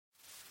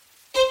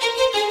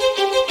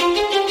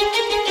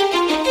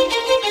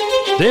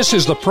This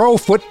is the Pro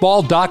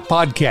Football Doc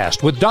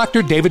Podcast with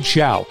Dr. David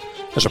Chao.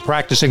 As a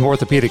practicing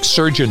orthopedic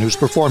surgeon who's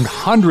performed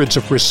hundreds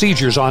of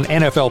procedures on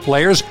NFL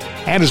players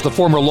and as the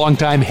former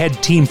longtime head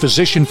team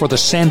physician for the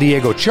San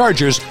Diego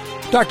Chargers,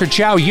 Dr.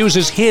 Chao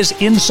uses his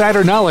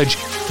insider knowledge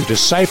to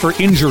decipher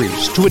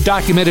injuries to a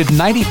documented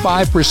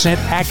 95%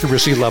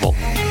 accuracy level.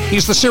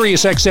 He's the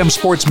SiriusXM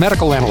sports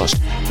medical analyst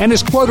and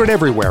is quoted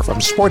everywhere from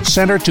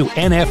SportsCenter to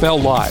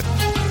NFL Live.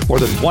 More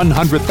than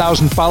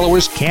 100,000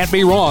 followers can't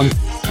be wrong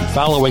in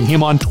following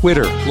him on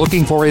Twitter,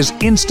 looking for his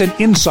instant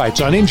insights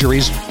on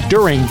injuries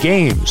during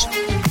games.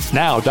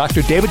 Now,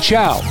 Dr. David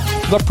Chao,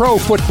 the Pro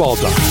Football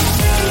Doc.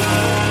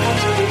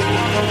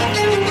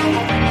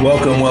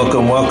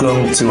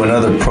 Welcome to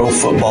another Pro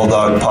Football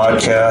Doc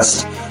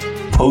podcast.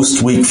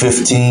 Post-Week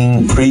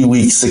 15,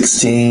 pre-Week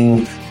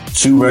 16,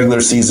 2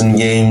 regular season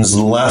games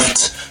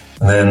left,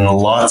 and then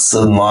lots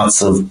and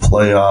lots of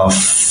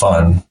playoff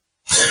fun.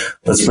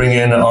 Let's bring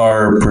in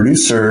our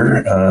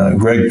producer,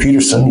 Greg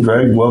Peterson.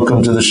 Greg,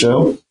 welcome to the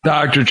show.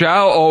 Dr.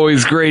 Chao,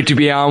 always great to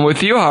be on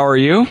with you. How are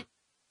you?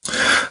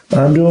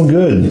 I'm doing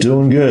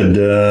good.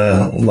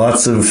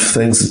 Lots of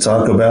things to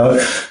talk about.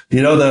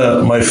 You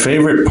know, my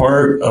favorite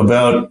part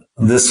about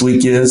this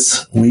week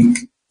is Week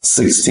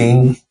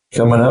 16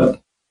 coming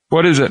up.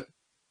 What is it?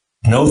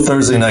 No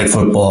Thursday night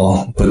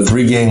football, but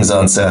 3 games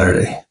on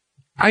Saturday.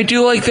 I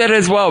do like that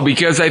as well,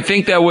 because I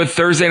think that with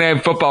Thursday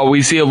night football,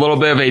 we see a little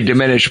bit of a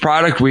diminished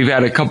product. We've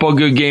had a couple of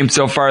good games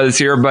so far this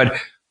year, but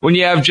when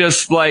you have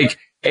just like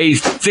a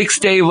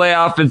 6-day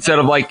layoff instead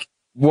of like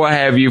what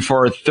have you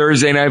for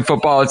Thursday night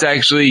football, it's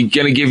actually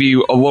going to give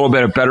you a little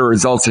bit of better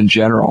results in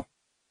general.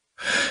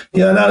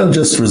 Yeah, not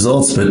just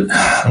results, but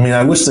I mean,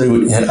 I wish they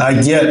would.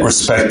 I get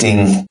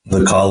respecting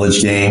the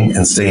college game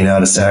and staying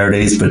out of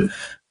Saturdays, but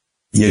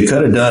you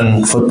could have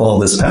done football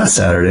this past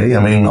Saturday.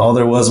 I mean, all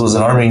there was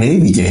an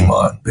Army-Navy game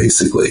on,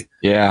 basically.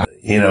 Yeah.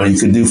 You know, you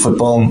could do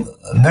football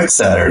next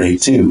Saturday,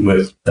 too.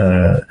 But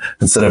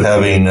instead of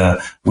having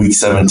Week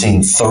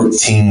 17,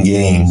 13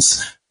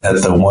 games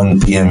at the 1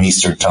 p.m.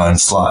 Eastern time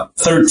slot.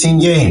 13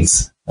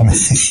 games. I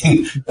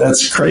mean,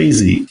 that's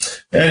crazy.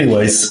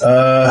 Anyways,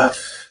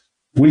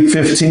 Week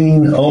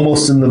 15,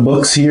 almost in the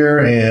books here.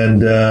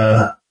 And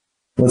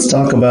let's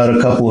talk about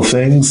a couple of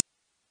things.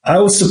 I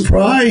was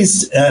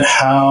surprised at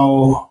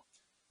how,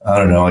 I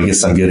don't know, I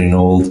guess I'm getting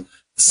old,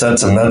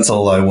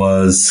 sentimental I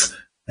was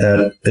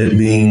at it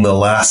being the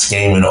last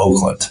game in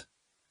Oakland.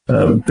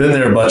 I've been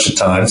there a bunch of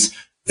times.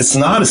 It's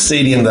not a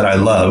stadium that I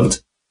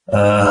loved.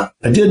 I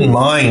didn't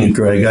mind,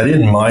 Greg. I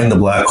didn't mind the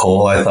black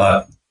hole. I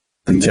thought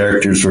the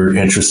characters were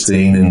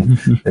interesting and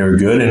they were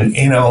good. And,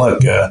 you know, look,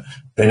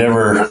 they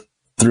never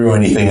threw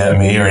anything at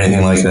me or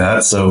anything like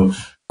that. So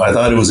I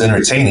thought it was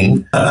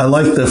entertaining. I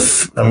like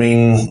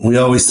we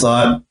always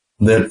thought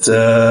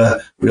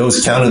that we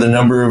always counted the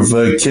number of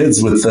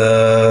kids with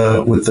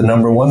the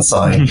number 1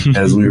 sign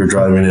as we were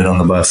driving in on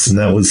the bus. And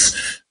that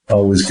was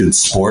always good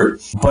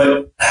sport.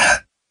 But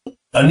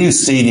a new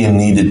stadium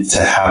needed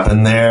to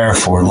happen there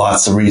for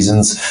lots of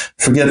reasons.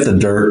 Forget the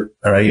dirt,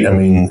 right? I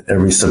mean,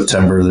 every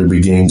September there'd be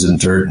games in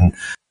dirt. And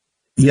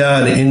yeah,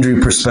 an injury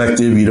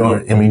perspective,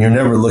 you're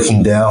never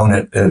looking down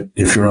at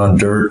if you're on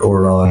dirt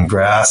or on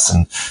grass,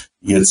 and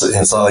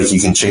it's not like you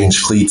can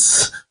change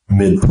cleats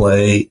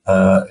mid-play,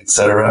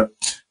 etc.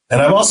 And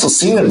I've also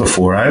seen it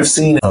before. I've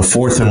seen a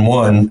 4th and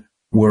 1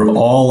 where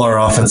all our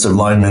offensive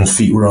linemen's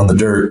feet were on the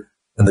dirt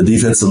and the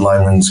defensive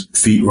linemen's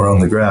feet were on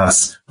the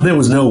grass. There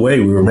was no way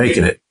we were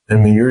making it. I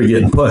mean, you were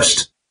getting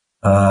pushed.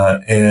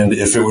 And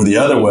if it were the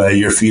other way,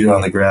 your feet are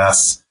on the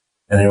grass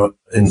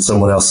and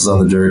someone else is on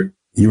the dirt,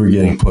 you were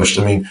getting pushed.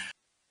 I mean,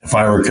 if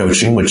I were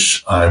coaching,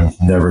 which I'm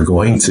never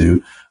going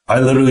to, I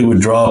literally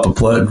would draw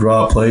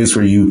plays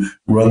where you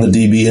run the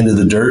DB into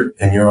the dirt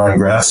and you're on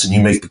grass and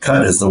you make the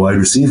cut as the wide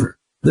receiver.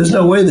 There's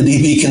no way the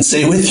DB can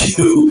stay with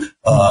you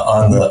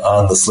on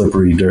the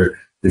slippery dirt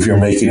if you're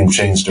making him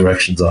change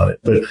directions on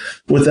it. But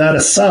with that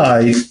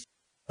aside,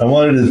 I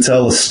wanted to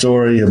tell a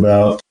story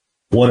about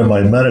one of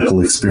my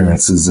medical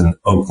experiences in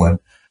Oakland.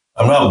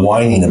 I'm not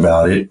whining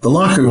about it. The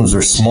locker rooms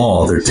are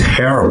small. They're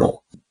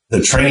terrible.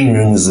 The training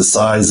room is the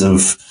size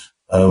of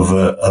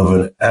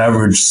an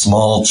average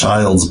small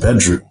child's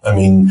bedroom. I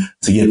mean,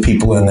 to get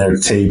people in there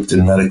taped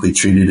and medically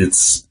treated,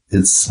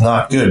 it's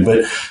not good.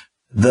 But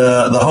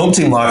the home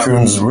team locker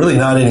room is really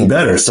not any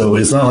better. So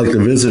it's not like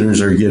the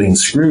visitors are getting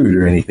screwed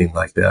or anything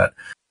like that.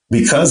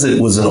 Because it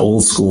was an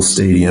old school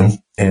stadium,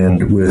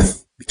 and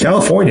with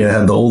California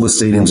had the oldest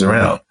stadiums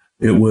around.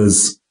 It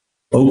was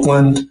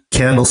Oakland,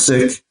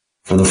 Candlestick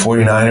for the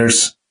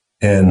 49ers,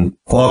 and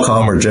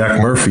Qualcomm or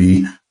Jack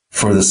Murphy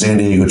for the San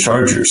Diego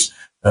Chargers.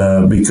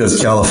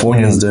 Because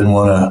Californians didn't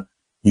want to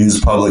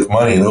use public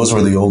money. Those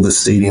were the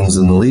oldest stadiums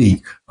in the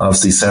league.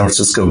 Obviously, San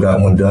Francisco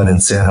got one done in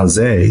San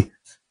Jose,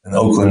 and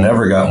Oakland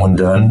never got one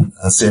done.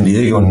 San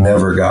Diego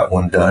never got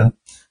one done.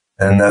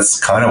 And that's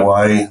kind of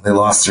why they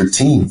lost their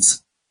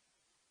teams.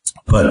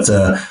 But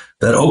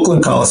that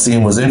Oakland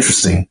Coliseum was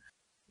interesting.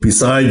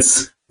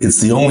 Besides,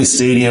 it's the only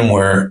stadium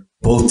where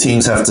both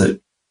teams have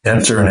to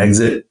enter and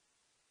exit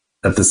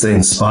at the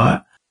same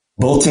spot.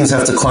 both teams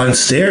have to climb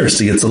stairs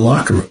to get to the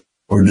locker room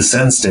or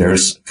descend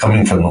stairs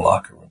coming from the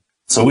locker room.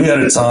 So we had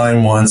a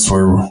time once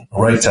where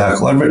right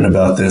tackle, I've written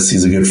about this,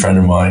 he's a good friend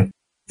of mine.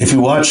 If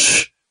you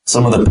watch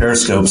some of the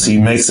Periscopes, he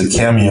makes a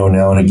cameo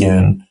now and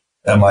again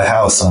at my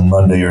house on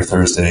Monday or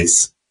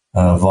Thursdays.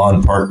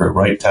 Vaughn Parker,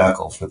 right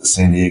tackle for the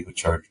San Diego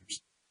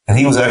Chargers. And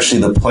he was actually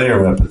the player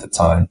rep at the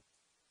time.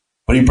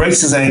 But he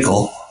breaks his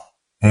ankle,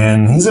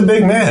 and he's a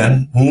big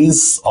man.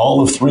 He's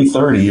all of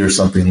 330 or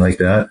something like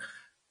that.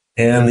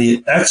 And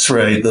the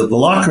X-ray, the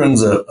locker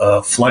room's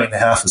a flight and a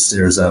half of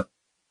stairs up.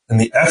 And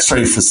the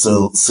X-ray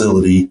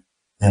facility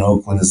in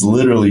Oakland is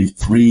literally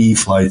 3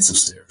 flights of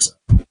stairs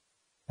up.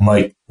 I'm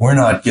like, we're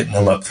not getting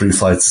him up 3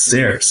 flights of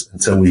stairs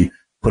until we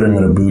put him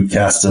in a boot,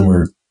 cast him,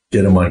 or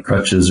get him on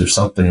crutches or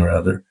something or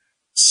other.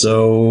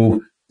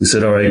 So we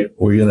said, all right,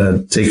 we're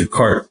going to take a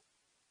cart.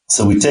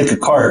 So we take a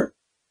cart,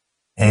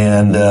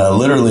 and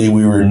literally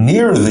we were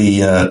near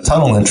the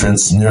tunnel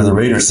entrance, near the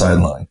Raider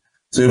sideline.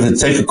 So we have to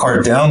take a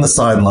cart down the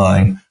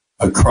sideline,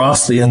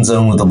 across the end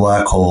zone with the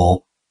black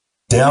hole,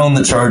 down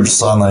the Chargers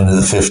sideline to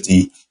the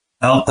 50,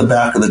 out the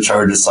back of the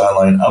Chargers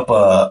sideline, up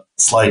a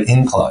slight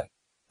incline.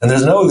 And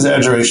there's no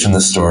exaggeration in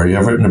the story.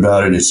 I've written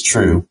about it. It's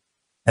true.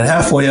 And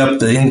halfway up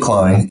the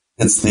incline,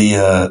 it's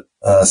the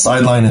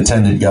sideline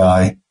attendant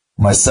guy,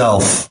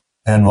 myself,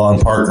 and Vaughn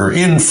Parker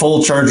in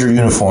full Charger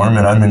uniform,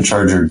 and I'm in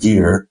Charger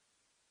gear.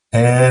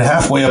 And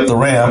halfway up the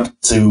ramp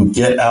to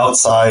get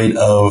outside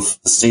of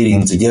the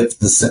stadium to get to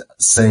the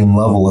same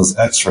level as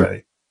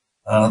X-ray,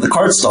 the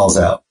cart stalls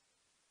out.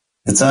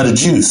 It's out of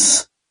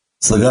juice.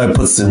 So the guy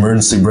puts the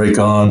emergency brake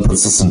on,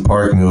 puts us in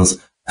park, and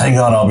goes, hang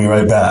on, I'll be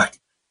right back.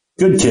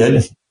 Good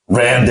kid.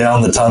 Ran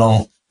down the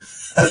tunnel,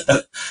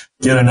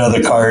 get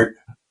another cart,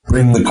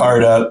 bring the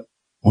cart up.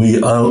 We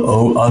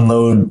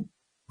unload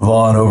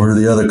Vaughn over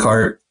the other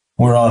cart.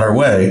 We're on our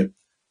way.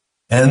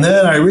 And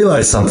then I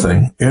realized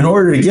something. In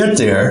order to get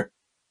there,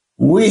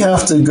 we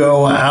have to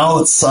go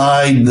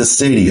outside the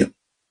stadium.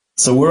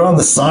 So we're on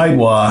the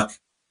sidewalk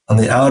on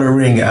the outer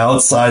ring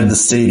outside the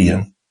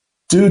stadium,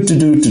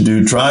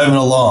 driving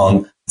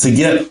along to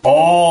get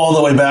all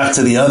the way back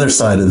to the other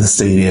side of the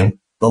stadium,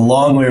 the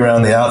long way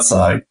around the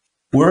outside.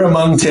 We're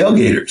among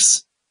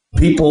tailgaters,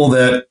 people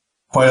that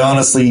quite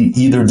honestly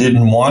either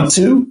didn't want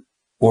to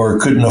or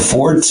couldn't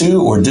afford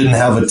to or didn't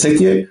have a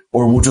ticket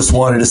or just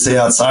wanted to stay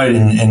outside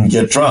and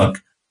get drunk.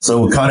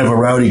 So kind of a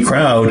rowdy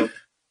crowd.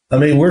 I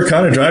mean, we're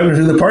kind of driving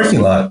through the parking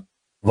lot,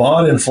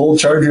 Vaughn in full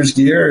Chargers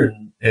gear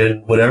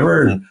and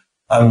whatever.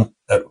 And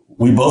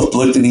we both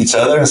looked at each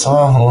other and said,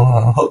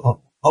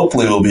 oh,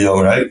 hopefully we'll be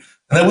all right.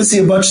 And then we see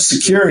a bunch of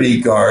security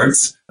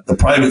guards, the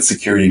private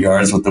security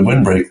guards with the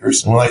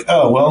windbreakers. And we're like,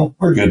 oh, well,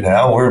 we're good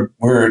now.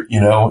 We're,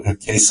 in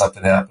case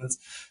something happens.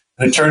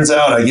 And it turns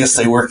out, I guess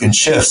they work in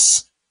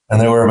shifts. And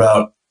there were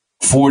about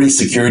 40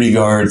 security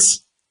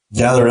guards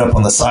gathered up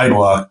on the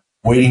sidewalk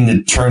waiting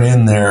to turn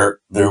in their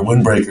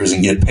windbreakers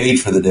and get paid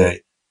for the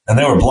day. And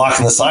they were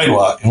blocking the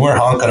sidewalk and we're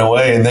honking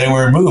away and they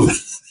weren't moving.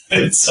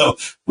 And so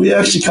we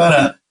actually kind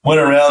of went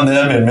around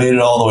them and made it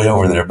all the way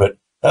over there. But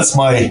that's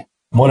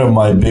one of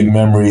my big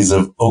memories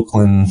of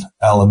Oakland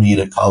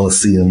Alameda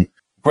Coliseum.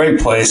 Great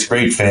place,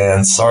 great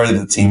fans. Sorry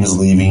the team is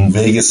leaving.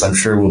 Vegas, I'm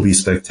sure, will be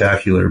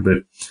spectacular,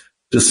 but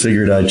just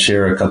figured I'd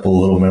share a couple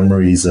of little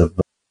memories of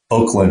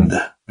Oakland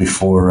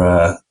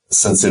before,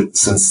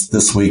 since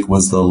this week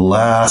was the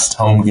last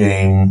home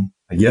game,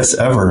 I guess,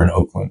 ever in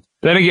Oakland.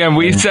 Then again,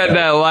 we said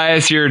that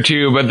last year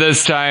too, but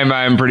this time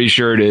I'm pretty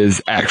sure it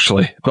is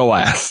actually the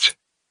last.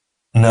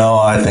 No,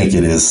 I think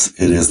it is.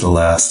 It is the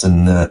last.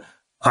 And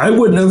I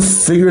wouldn't have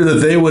figured that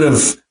they would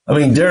have. I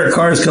mean, Derek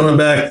Carr's coming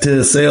back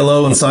to say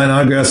hello and sign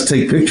autographs,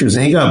 take pictures,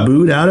 and he got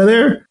booed out of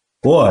there.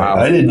 Boy, wow.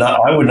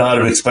 I would not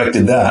have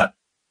expected that.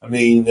 I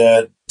mean,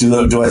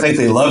 do I think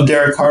they love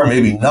Derek Carr?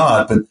 Maybe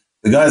not, but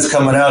the guy's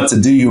coming out to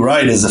do you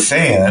right as a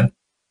fan,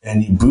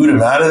 and you boot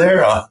him out of there.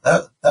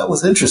 That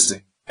was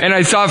interesting. And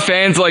I saw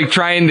fans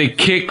trying to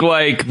kick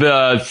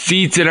the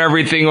seats and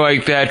everything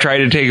like that, try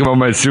to take them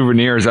home as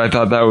souvenirs. I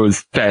thought that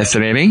was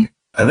fascinating.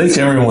 I think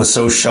everyone was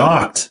so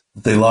shocked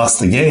that they lost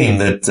the game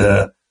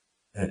that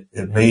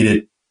it made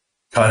it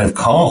kind of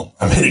calm.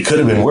 I mean, it could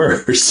have been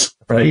worse,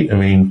 right? I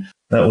mean,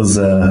 that was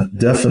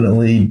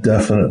definitely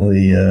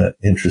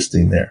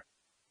interesting there.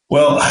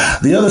 Well,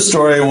 the other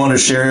story I want to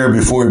share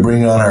before we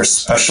bring on our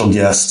special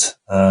guest,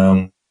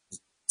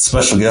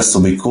 special guest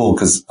will be cool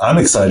because I'm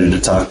excited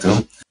to talk to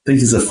him. I think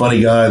he's a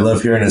funny guy. I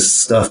love hearing his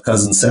stuff,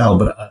 Cousin Sal.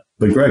 But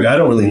Greg, I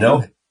don't really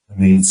know him. I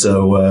mean,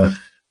 so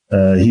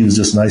he was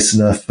just nice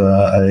enough.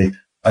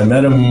 I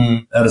met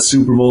him at a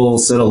Super Bowl,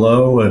 said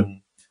hello,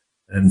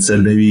 and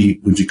said,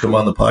 maybe would you come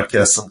on the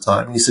podcast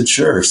sometime? And he said,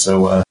 sure.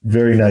 So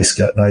very nice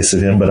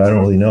of him, but I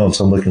don't really know him,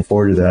 so I'm looking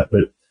forward to that.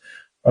 But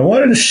I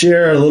wanted to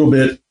share a little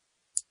bit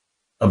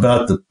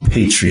about the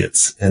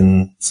Patriots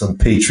and some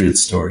Patriot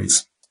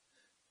stories.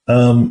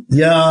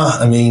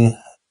 I mean,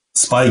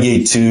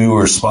 Spygate 2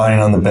 or spying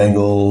on the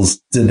Bengals,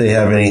 did they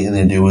have anything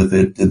to do with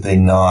it? Did they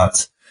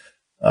not?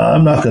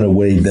 I'm not going to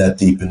wade that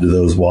deep into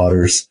those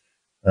waters.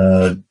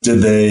 Did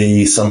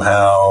they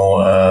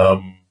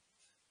somehow,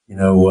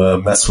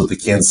 mess with the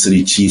Kansas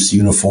City Chiefs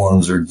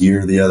uniforms or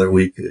gear the other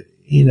week.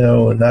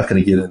 I'm not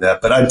going to get into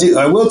that. But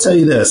I will tell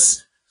you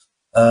this.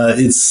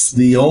 It's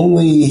the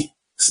only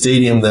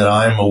stadium that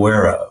I'm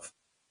aware of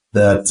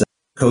that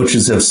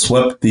coaches have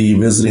swept the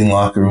visiting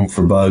locker room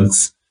for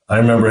bugs. I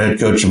remember a head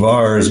coach of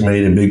ours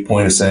made a big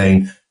point of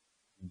saying,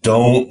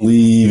 don't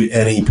leave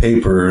any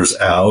papers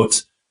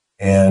out,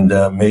 and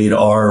made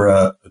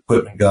our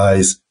equipment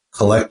guys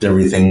collect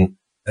everything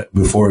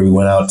before we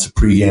went out to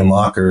pregame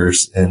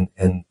lockers, and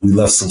we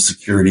left some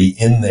security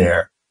in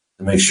there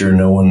to make sure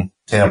no one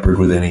tampered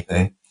with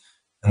anything.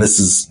 And this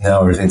is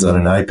now everything's on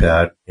an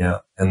iPad,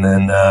 and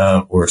then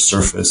or a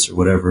Surface or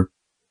whatever.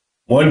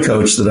 One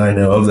coach that I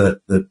know of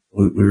that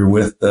we were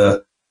with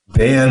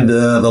banned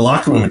the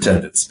locker room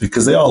attendants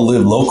because they all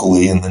live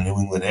locally in the New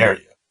England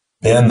area.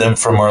 Banned them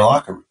from our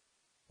locker room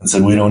and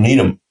said, we don't need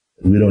them.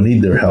 We don't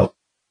need their help.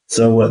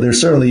 So there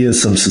certainly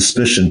is some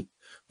suspicion.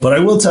 But I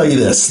will tell you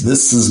this.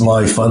 This is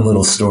my fun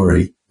little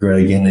story,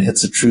 Greg, and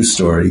it's a true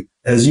story.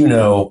 As you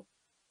know,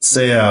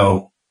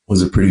 Seau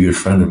was a pretty good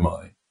friend of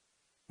mine.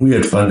 We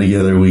had fun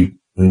together. We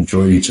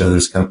enjoyed each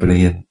other's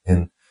company,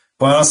 and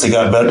quite honestly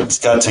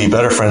got to be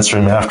better friends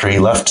from him after he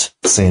left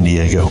San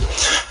Diego.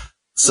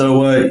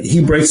 So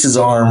he breaks his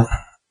arm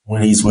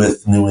when he's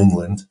with New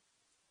England,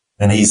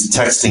 and he's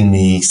texting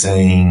me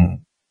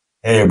saying,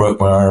 hey, I broke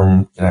my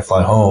arm. Can I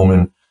fly home?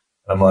 And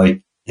I'm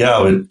like,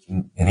 yeah,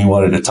 and he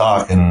wanted to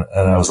talk. And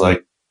I was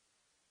like,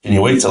 can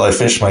you wait till I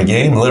finish my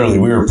game? Literally,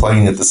 we were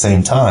playing at the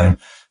same time.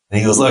 And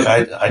he goes, look,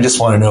 I just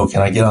want to know,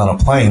 can I get on a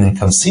plane and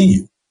come see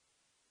you?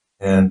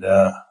 And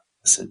I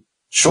said,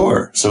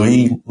 sure. So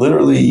he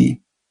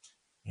literally,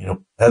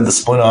 had the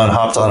splint on,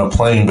 hopped on a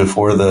plane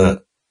before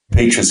the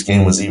Patriots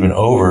game was even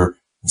over,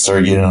 and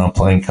started getting on a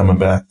plane coming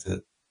back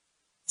to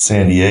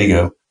San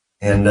Diego.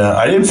 And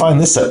I didn't find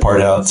this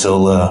part out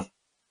till a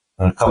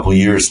couple of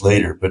years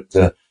later,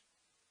 but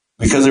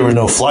because there were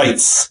no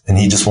flights and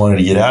he just wanted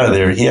to get out of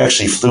there, he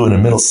actually flew in a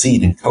middle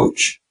seat and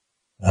coach.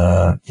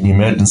 Can you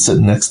imagine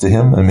sitting next to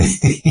him? I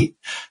mean,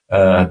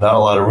 not a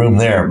lot of room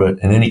there, but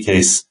in any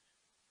case,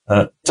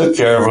 took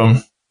care of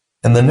him.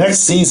 And the next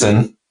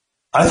season,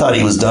 I thought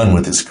he was done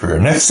with his career.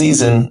 Next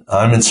season,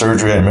 I'm in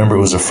surgery. I remember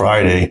it was a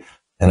Friday,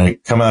 and I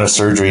come out of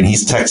surgery, and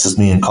he's texted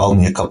me and called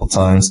me a couple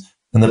times.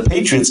 And the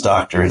Patriots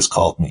doctor has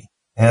called me.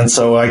 And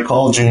so I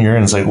called Junior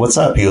and said, what's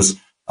up? He goes,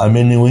 I'm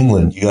in New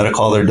England. You got to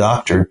call their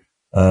doctor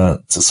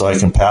so I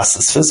can pass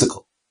this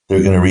physical.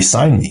 They're going to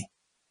re-sign me.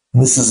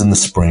 And this is in the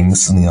spring.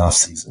 This is in the off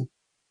season.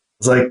 I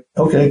was like,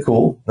 okay,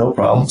 cool. No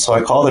problem. So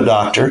I call the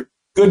doctor.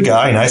 Good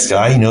guy, nice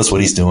guy. He knows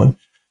what he's doing.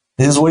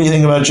 He says, what do you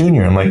think about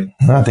Junior? I'm like,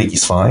 I think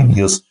he's fine. He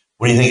goes,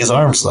 what do you think his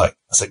arm's like?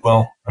 I was like,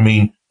 well, I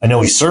mean, I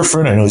know he's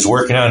surfing. I know he's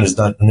working out and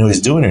I know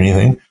he's doing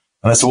anything.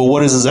 And I said, well,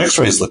 what does his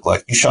x-rays look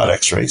like? You shot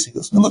x-rays. He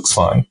goes, it looks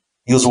fine.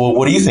 He goes, well,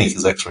 what do you think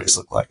his x-rays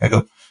look like? I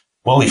go,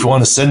 well, if you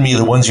want to send me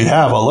the ones you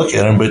have, I'll look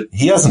at them. But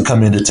he hasn't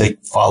come in to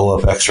take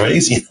follow-up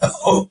x-rays,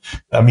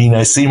 I mean,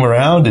 I see him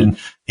around and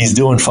he's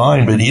doing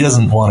fine, but he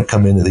doesn't want to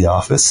come into the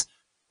office.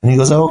 And he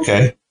goes, oh,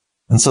 okay.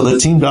 And so the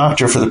team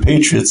doctor for the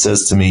Patriots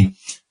says to me,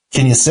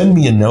 can you send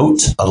me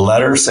a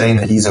letter saying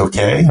that he's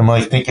okay? I'm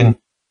like thinking,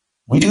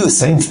 we do the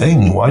same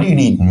thing. Why do you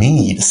need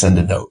me to send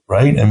a note,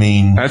 right? I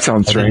mean, that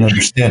sounds strange.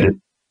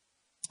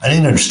 I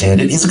didn't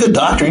understand it. He's a good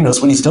doctor. He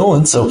knows what he's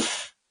doing. So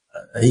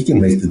he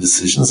can make the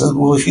decision. I said,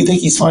 well, if you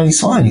think he's fine,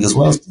 he's fine. He goes,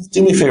 well,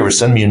 do me a favor,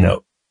 send me a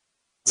note.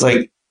 It's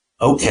like,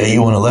 okay,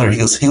 you want a letter? He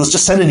goes,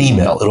 just send an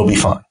email. It'll be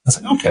fine. I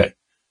was like, okay.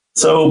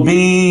 So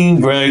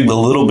being Greg, the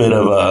little bit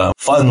of a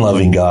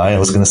fun-loving guy, I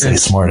was going to say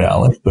smart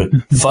aleck, but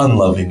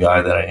fun-loving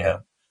guy that I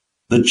am,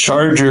 the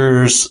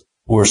Chargers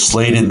were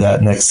slated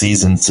that next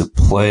season to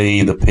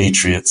play the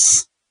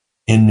Patriots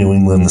in New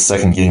England, the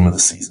second game of the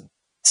season.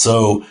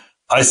 So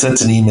I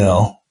sent an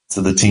email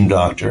to the team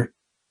doctor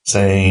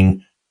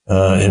saying,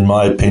 in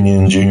my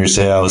opinion, Junior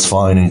Seau is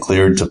fine and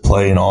cleared to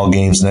play in all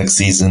games next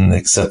season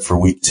except for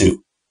week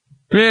 2.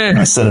 Yeah.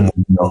 I sent him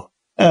an email.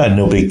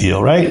 No big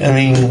deal, right? I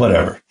mean,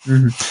 whatever.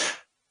 Mm-hmm.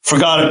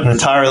 Forgot it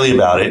entirely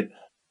about it.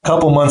 A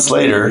couple months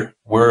later,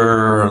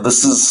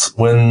 this is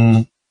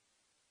when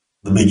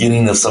the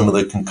beginning of some of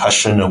the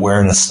concussion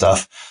awareness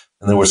stuff,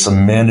 and there were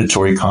some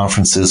mandatory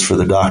conferences for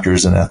the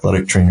doctors and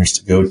athletic trainers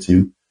to go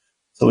to.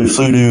 So we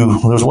flew to,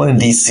 there was one in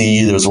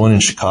DC, there was one in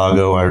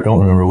Chicago. I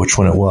don't remember which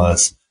one it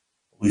was.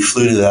 We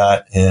flew to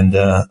that, and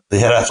the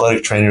head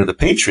athletic trainer of the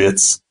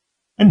Patriots,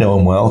 I know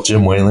him well,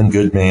 Jim Whalen,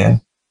 good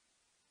man.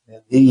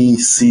 And he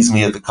sees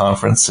me at the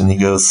conference, and he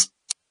goes,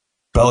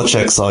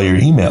 Belichick saw your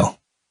email.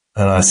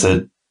 And I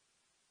said,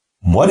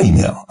 what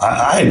email?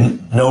 I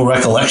had no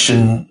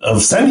recollection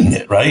of sending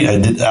it, right? I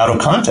did out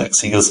of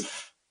context. He goes,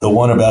 the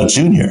one about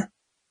Junior.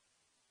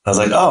 I was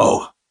like,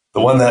 oh,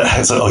 the one that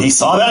I said, oh, he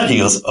saw that? He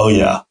goes, oh,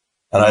 yeah.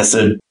 And I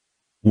said,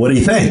 what do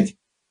you think?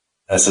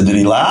 I said, did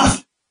he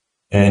laugh?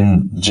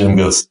 And Jim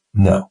goes,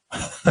 no.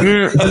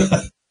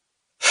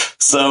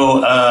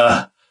 So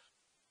I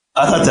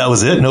thought that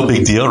was it. No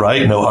big deal,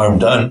 right? No harm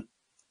done.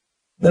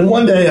 Then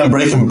one day I'm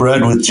breaking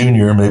bread with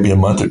Junior, maybe a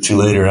month or two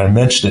later, and I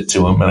mentioned it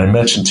to him, and I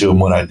mentioned to him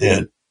what I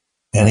did.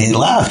 And he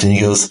laughed and he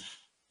goes,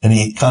 and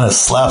he kind of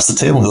slaps the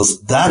table and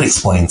goes, that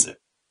explains it.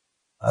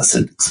 I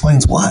said,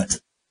 explains what?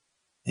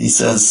 He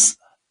says,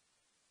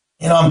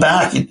 I'm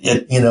back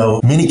at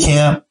mini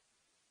camp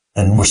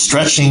and we're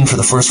stretching for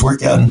the first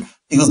workout. And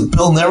he goes,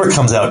 Bill never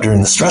comes out during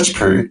the stretch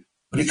period,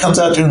 but he comes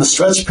out during the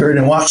stretch period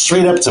and walks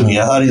straight up to me.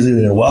 I thought he was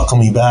going to welcome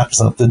me back or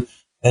something.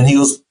 And he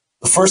goes,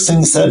 the first thing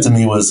he said to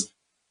me was,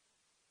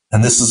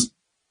 and this is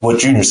what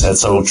Junior said,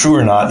 so true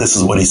or not, this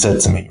is what he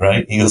said to me,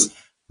 right? He goes,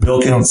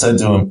 Bill Kim said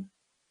to him,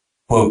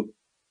 quote,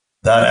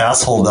 that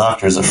asshole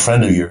doctor is a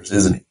friend of yours,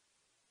 isn't he?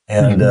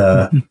 And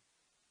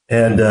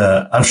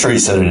I'm sure he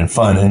said it in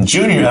fun. And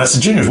I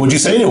said, Junior, what'd you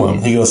say to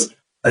him? He goes,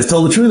 I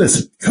told the truth. I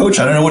said, Coach,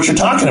 I don't know what you're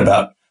talking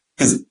about.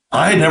 Because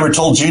I had never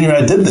told Junior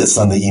I did this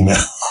on the email,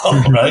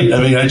 right?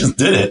 I mean, I just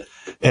did it.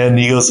 And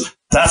he goes,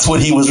 that's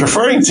what he was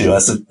referring to. I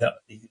said, no.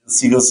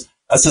 He goes,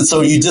 I said,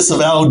 so you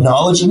disavowed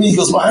knowledge of me? He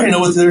goes, well, I didn't know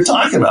what they were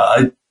talking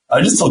about.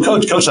 I just told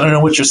Coach, I don't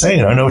know what you're saying.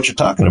 I don't know what you're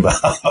talking about.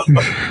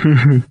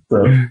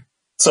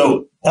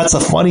 So that's a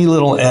funny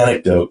little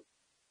anecdote.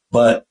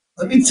 But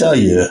let me tell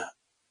you,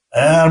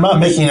 I'm not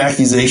making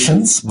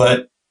accusations,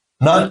 but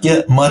not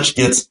much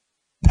gets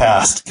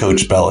past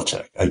Coach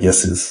Belichick, I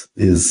guess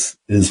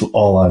is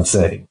all I'm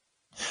saying.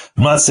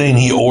 I'm not saying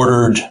he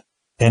ordered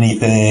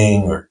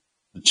anything or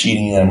the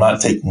cheating. I'm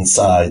not taking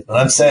sides, but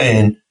I'm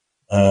saying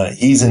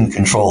he's in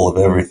control of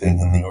everything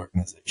in the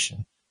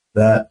organization.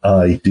 That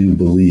I do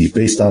believe,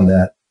 based on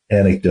that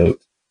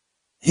anecdote.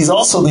 He's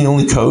also the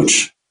only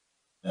coach,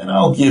 and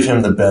I'll give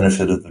him the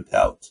benefit of the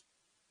doubt.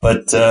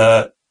 But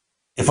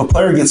if a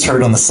player gets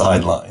hurt on the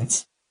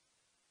sidelines,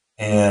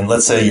 and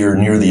let's say you're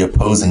near the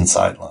opposing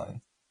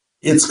sideline,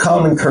 it's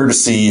common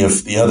courtesy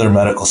if the other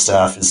medical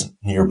staff isn't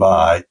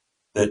nearby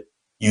that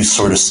you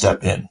sort of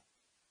step in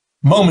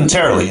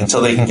momentarily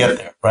until they can get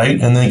there, right?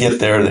 And then get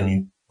there, then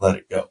you let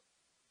it go.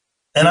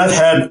 And I've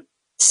had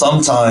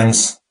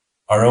sometimes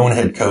our own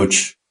head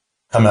coach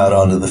come out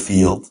onto the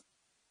field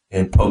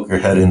and poke her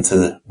head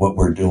into what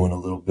we're doing a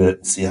little bit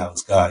and see how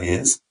his guy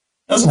is.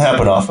 Doesn't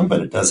happen often,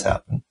 but it does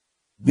happen.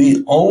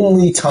 The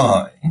only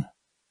time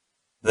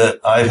that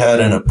I've had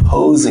an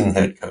opposing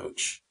head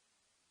coach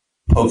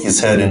poke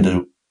his head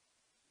into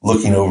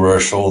looking over our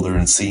shoulder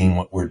and seeing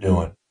what we're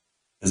doing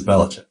is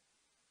Belichick.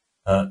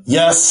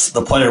 Yes,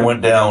 the player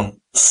went down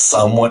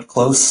somewhat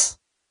close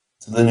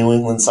to the New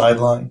England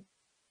sideline,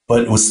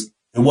 but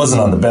it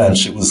wasn't on the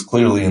bench. It was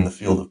clearly in the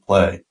field of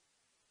play.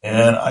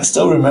 And I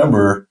still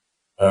remember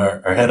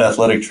our head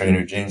athletic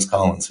trainer, James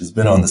Collins, who's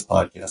been on this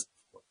podcast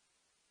before.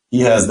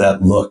 He has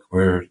that look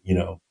where,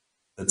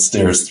 that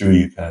stares through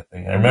you kind of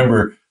thing. I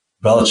remember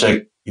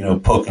Belichick,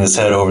 poking his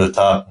head over the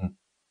top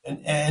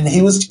and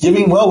he was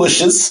giving well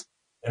wishes,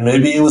 and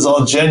maybe it was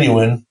all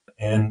genuine,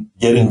 and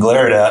getting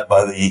glared at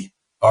by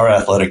our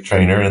athletic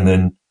trainer and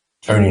then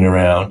turning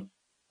around.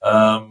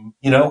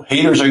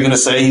 Haters are going to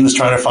say he was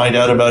trying to find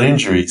out about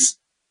injuries.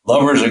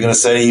 Lovers are going to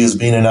say he was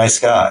being a nice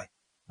guy.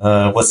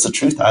 What's the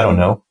truth? I don't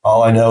know.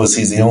 All I know is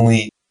he's the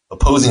only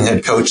opposing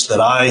head coach that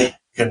I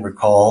can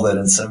recall that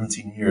in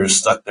 17 years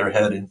stuck their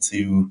head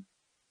into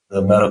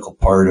the medical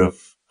part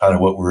of kind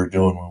of what we were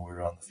doing when we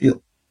were on the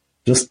field.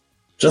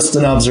 Just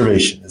an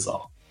observation is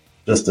all.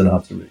 Just an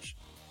observation.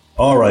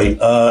 All right.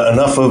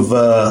 Enough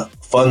of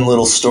fun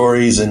little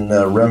stories and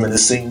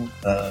reminiscing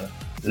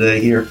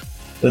today here.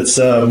 Let's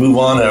move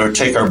on or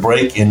take our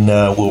break, and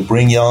we'll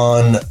bring you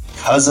on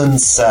Cousin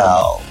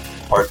Sal,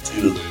 part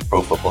 2 of the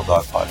Pro Football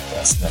Doc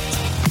podcast next.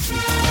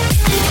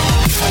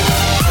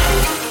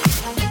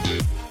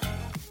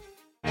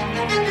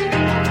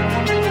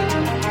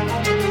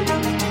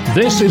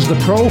 This is the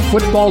Pro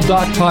Football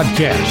Doc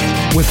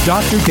podcast with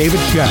Dr. David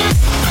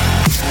Schaff.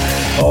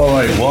 All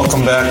right,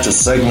 welcome back to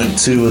segment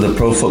 2 of the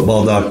Pro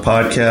Football Doc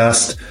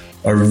podcast.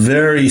 Our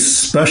very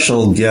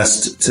special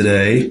guest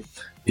today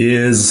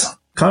is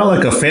kind of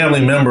like a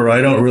family member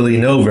I don't really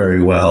know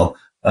very well,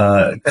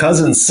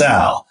 Cousin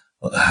Sal.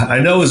 I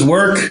know his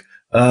work.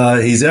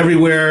 He's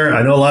everywhere.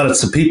 I know a lot of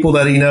some people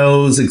that he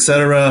knows,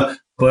 etc.,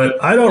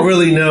 but I don't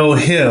really know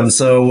him.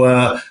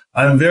 So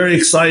I'm very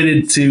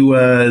excited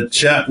to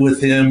chat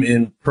with him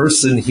in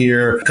person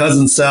here.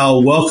 Cousin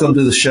Sal, welcome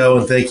to the show,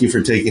 and thank you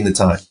for taking the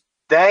time.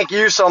 Thank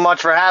you so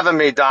much for having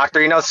me,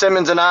 Doctor.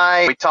 Simmons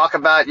and we talk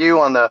about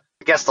you on the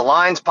Guess the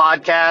Lines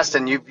podcast,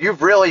 and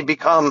you've really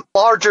become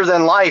larger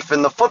than life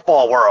in the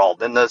football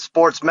world, in the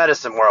sports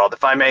medicine world,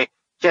 if I may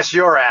kiss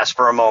your ass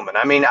for a moment.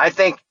 I mean, I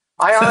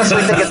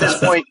honestly think at this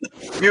point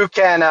you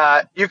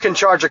can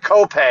charge a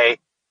copay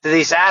to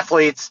these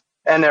athletes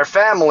and their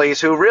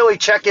families who really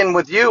check in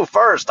with you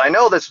first. I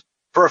know this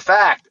for a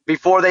fact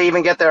before they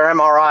even get their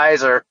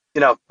MRIs or,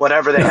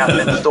 whatever they have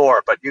in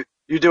store, but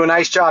you do a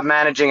nice job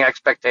managing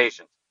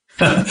expectations.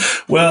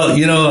 Well,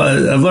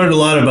 I've learned a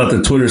lot about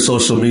the Twitter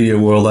social media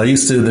world. I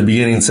used to in the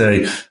beginning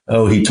say,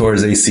 oh, he tore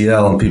his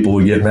ACL, and people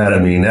would get mad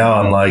at me. Now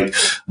I'm like,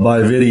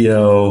 by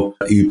video,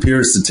 he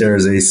appears to tear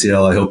his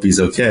ACL. I hope he's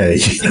okay.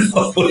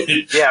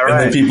 Yeah, right. And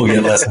then people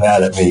get less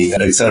mad at me,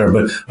 et cetera.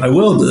 But I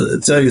will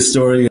tell you a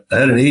story. I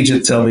had an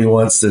agent tell me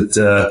once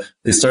that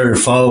they started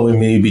following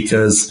me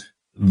because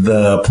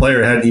the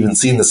player hadn't even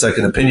seen the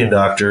second opinion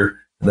doctor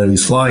that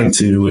he's flying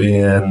to,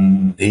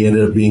 and he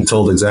ended up being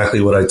told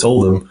exactly what I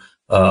told him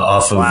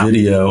off of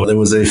video. There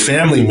was a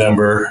family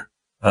member,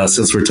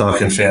 since we're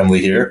talking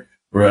family here,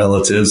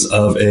 relatives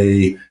of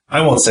I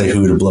won't say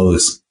who to blow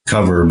his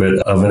cover, but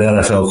of an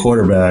NFL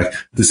quarterback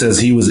who says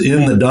he was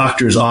in the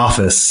doctor's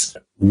office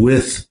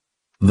with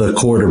the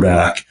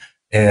quarterback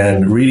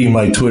and reading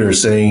my Twitter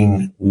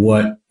saying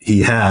what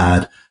he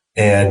had,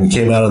 and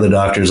came out of the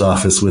doctor's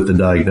office with the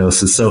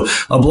diagnosis. So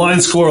a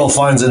blind squirrel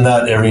finds a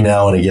nut every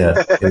now and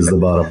again is the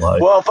bottom line.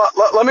 Well,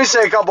 let me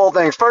say a couple of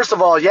things. First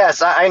of all,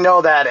 yes, I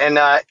know that. And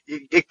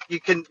you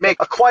can make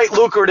a quite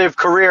lucrative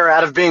career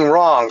out of being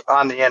wrong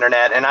on the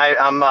internet. And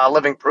I'm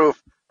living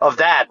proof of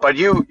that. But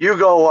you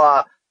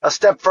go a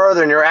step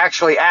further and you're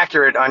actually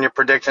accurate on your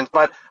predictions.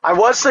 But I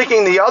was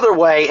thinking the other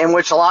way, in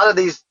which a lot of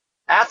these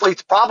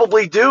athletes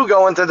probably do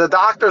go into the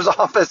doctor's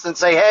office and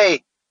say,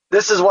 hey,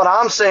 this is what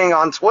I'm seeing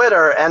on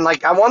Twitter. And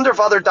I wonder if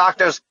other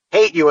doctors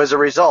hate you as a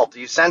result. Do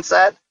you sense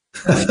that?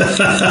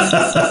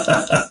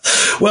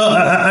 Well,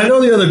 I know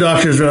the other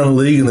doctors around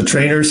the league and the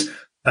trainers.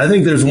 I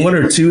think there's one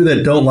or two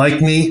that don't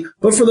like me.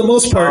 But for the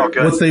most part,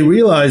 what they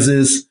realize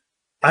is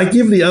I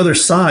give the other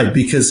side,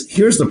 because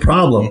here's the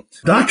problem.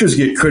 Doctors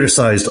get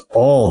criticized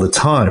all the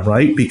time,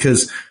 right?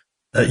 Because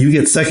you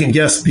get second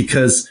guessed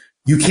because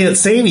you can't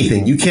say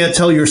anything. You can't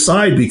tell your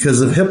side because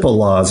of HIPAA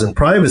laws and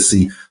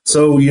privacy.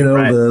 So,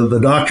 the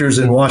doctors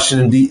in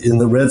Washington, in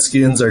the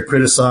Redskins are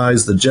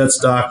criticized, the Jets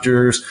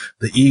doctors,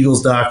 the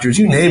Eagles doctors,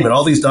 you name it.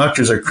 All these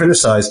doctors are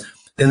criticized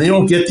and they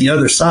don't get the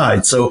other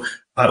side. So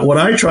what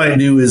I try and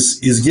do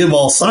is give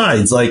all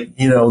sides,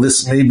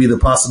 this may be the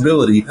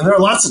possibility. And there are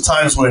lots of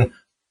times when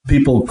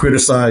people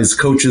criticize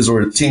coaches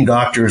or team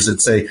doctors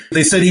that say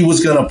they said he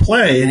was going to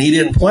play and he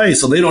didn't play,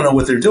 so they don't know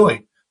what they're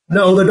doing.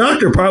 No, the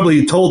doctor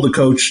probably told the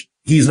coach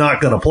he's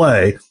not going to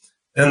play.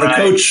 And the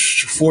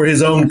coach, for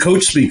his own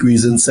coach speak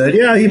reason, said,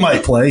 yeah, he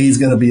might play. He's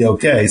going to be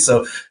okay.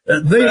 So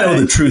they know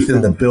the truth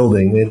in the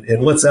building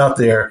and what's out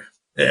there.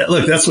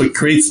 Look, that's what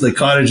creates the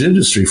cottage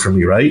industry for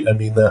me, right? I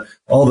mean,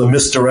 all the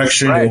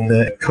misdirection and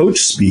the coach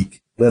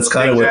speak. That's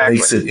kind of what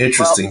makes it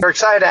interesting. Well, you're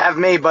excited to have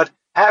me, but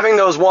having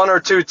those one or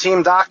two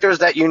team doctors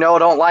that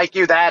don't like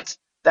you, that's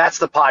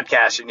the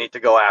podcast you need to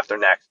go after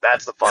next.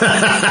 That's the fun.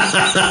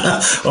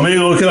 Well, maybe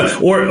we'll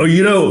come, or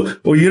you know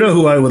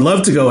who I would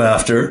love to go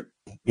after.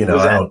 I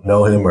don't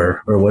know him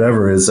or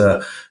whatever, is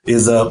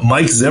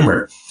Mike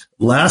Zimmer.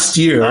 Last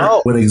year,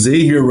 when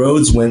Xavier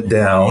Rhodes went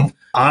down,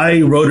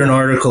 I wrote an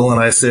article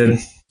and I said,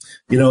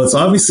 it's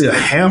obviously a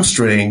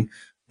hamstring,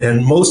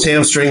 and most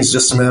hamstrings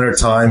just a matter of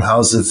time,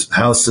 how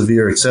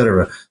severe, et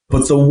cetera.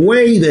 But the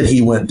way that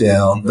he went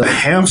down, the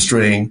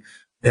hamstring,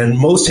 and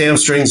most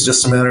hamstrings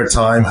just a matter of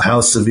time, how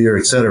severe,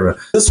 et cetera.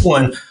 This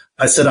one,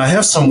 I said, I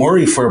have some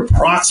worry for a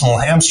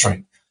proximal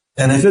hamstring.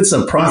 And if it's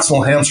a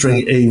proximal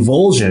hamstring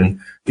avulsion,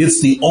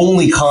 it's the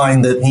only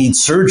kind that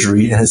needs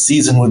surgery and his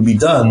season would be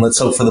done. Let's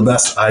hope for the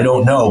best. I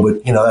don't know,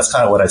 but that's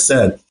kind of what I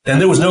said.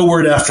 And there was no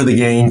word after the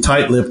game,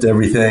 tight-lipped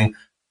everything.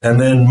 And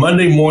then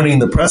Monday morning,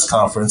 the press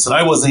conference, and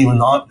I wasn't even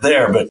not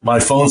there, but my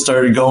phone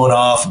started going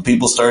off and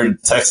people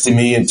started texting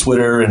me and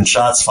Twitter and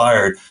shots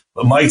fired.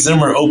 But Mike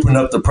Zimmer opened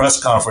up the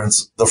press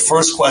conference. The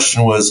first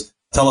question was,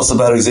 tell us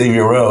about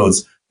Xavier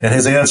Rhodes. And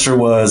his answer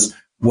was,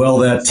 well,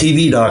 that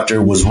TV doctor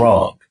was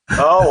wrong.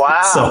 Oh,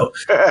 wow.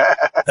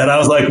 And I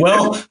was like,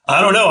 well,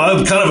 I don't know.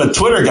 I'm kind of a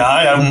Twitter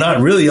guy. I'm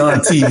not really on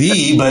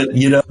TV, but,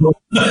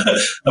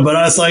 but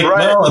I was like,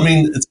 well, I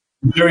mean, it's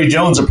Jerry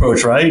Jones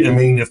approach, right? I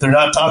mean, if they're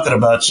not talking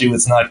about you,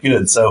 it's not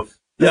good. So,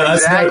 yeah,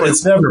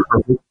 it's never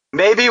perfect.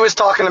 Maybe he was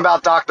talking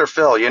about Dr.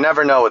 Phil. You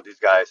never know with these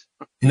guys.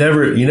 You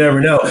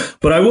never know.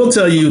 But I will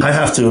tell you, I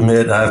have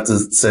to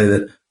say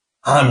that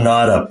I'm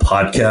not a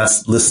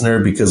podcast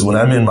listener, because when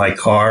I'm in my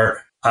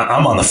car,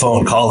 I'm on the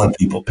phone calling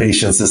people,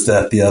 patients, this,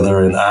 that, the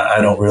other, and I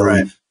don't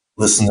really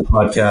listen to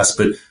podcasts.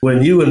 But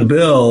when you and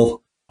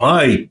Bill,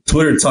 my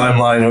Twitter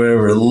timeline or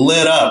whatever,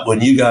 lit up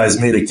when you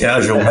guys made a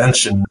casual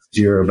mention this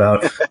year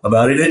about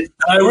it.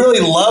 I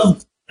really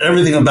loved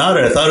everything about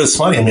it. I thought it was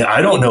funny. I mean,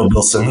 I don't know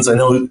Bill Simmons. I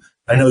know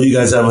you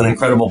guys have an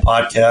incredible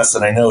podcast,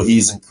 and I know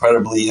he's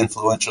incredibly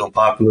influential and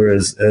popular,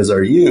 as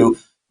are you.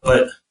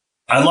 But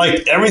I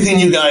liked everything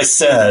you guys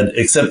said,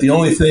 except the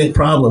only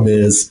problem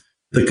is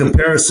the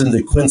comparison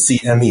to Quincy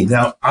M.E.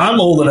 Now,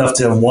 I'm old enough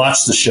to have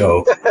watched the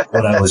show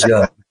when I was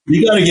young.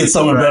 You got to get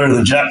someone better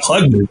than Jack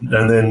Klugman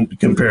and then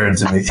compare it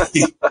to me.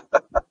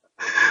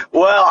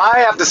 Well, I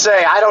have to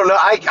say, I don't know.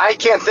 I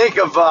can't think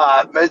of,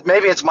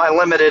 maybe it's my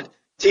limited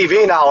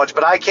TV knowledge,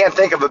 but I can't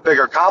think of a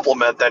bigger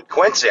compliment than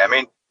Quincy. I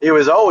mean, he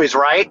was always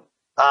right.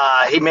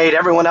 He made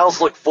everyone else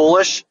look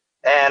foolish,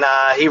 and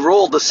he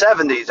ruled the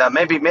 70s.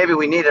 Maybe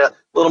we need a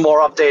little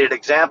more updated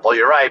example.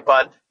 You're right.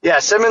 But, yeah,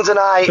 Simmons and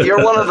I,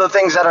 you're one of the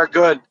things that are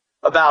good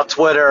about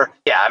Twitter.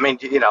 Yeah, I mean,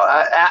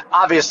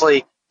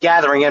 obviously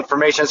gathering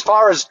information. As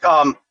far as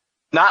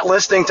not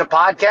listening to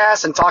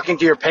podcasts and talking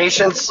to your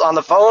patients on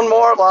the phone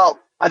more, well,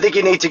 I think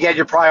you need to get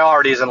your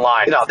priorities in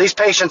line. These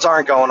patients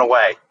aren't going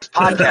away.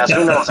 Podcasts,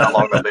 who knows how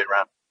long they'll be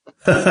around.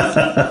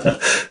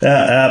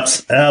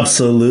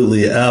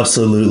 Absolutely.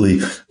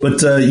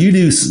 But you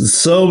do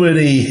so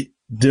many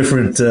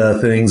different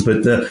things.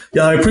 But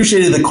yeah, I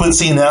appreciated the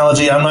Quincy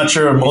analogy. I'm not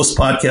sure most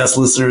podcast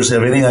listeners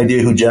have any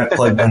idea who Jack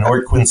Klugman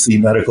or Quincy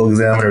medical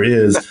examiner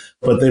is,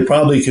 but they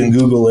probably can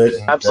Google it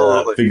and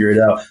figure it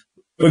out.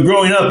 But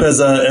growing up as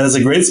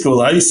a grade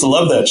schooler, I used to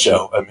love that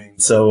show. I mean,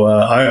 so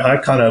I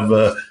kind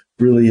of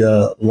really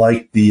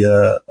like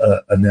the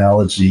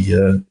analogy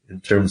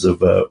in terms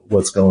of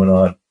what's going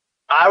on.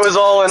 I was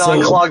all in on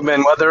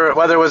Klugman,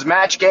 whether it was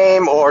Match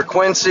Game or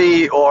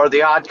Quincy or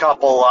The Odd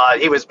Couple.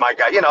 He was my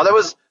guy. You know, there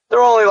were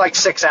only like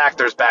 6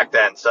 actors back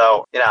then,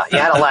 so you know, you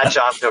had to latch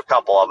on to a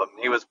couple of them.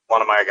 He was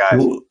one of my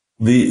guys.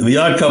 The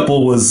Odd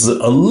Couple was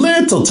a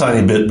little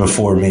tiny bit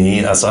before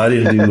me, so I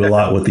didn't do a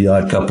lot with The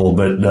Odd Couple.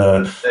 But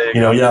you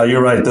know, yeah,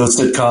 you're right. Those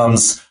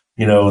sitcoms,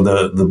 you know,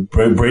 the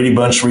Brady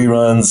Bunch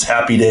reruns,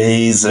 Happy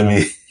Days. I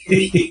mean,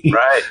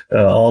 right,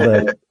 all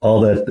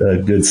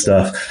that good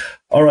stuff.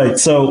 All right,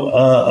 so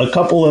a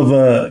couple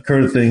of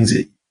current things.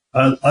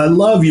 I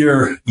love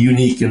your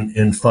unique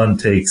and fun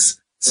takes.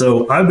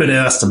 So I've been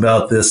asked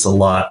about this a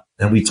lot,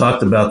 and we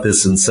talked about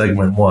this in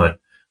segment 1.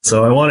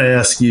 So I want to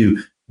ask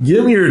you,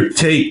 give me your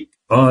take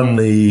on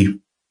the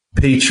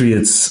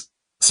Patriots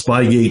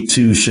Spygate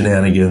 2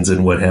 shenanigans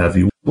and what have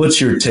you. What's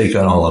your take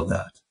on all of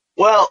that?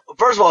 Well,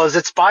 first of all, is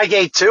it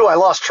Spygate 2? I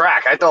lost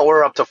track. I thought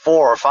we're up to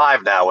 4 or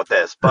 5 now with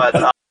this. But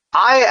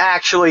I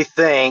actually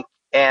think,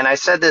 and I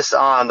said this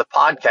on the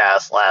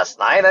podcast last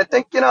night, I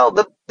think, you know,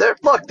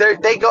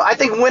 they go. I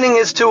think winning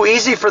is too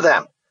easy for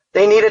them.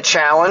 They need a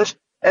challenge,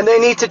 and they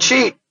need to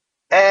cheat.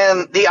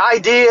 And the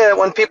idea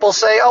when people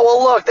say, oh,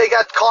 well, look, they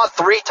got caught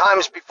 3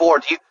 times before.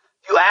 Do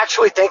you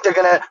actually think they're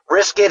going to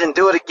risk it and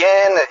do it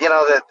again? You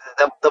know,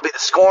 they'll be the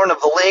scorn of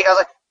the league? I was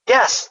like,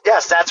 yes,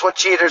 that's what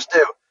cheaters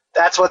do.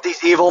 That's what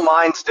these evil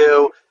minds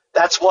do.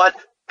 That's what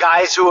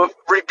guys who have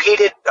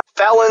repeated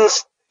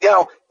felons, you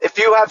know, if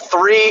you have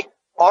 3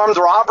 armed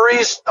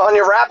robberies on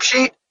your rap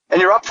sheet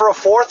and you're up for a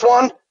 4th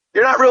one,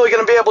 you're not really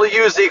going to be able to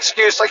use the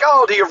excuse like,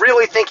 oh, do you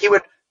really think he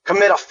would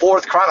commit a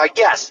 4th crime? Like,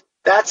 yes,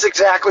 that's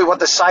exactly what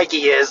the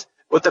psyche is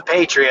with the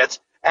Patriots,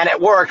 and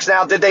it works.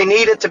 Now, did they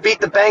need it to beat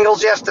the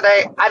Bengals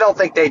yesterday? I don't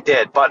think they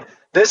did, but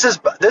this is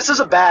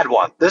a bad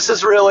one. This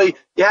is really,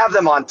 you have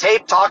them on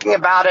tape talking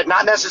about it,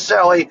 not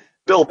necessarily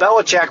Bill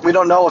Belichick. We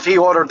don't know if he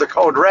ordered the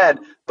code red,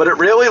 but it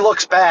really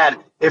looks bad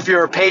if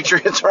you're a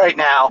Patriots right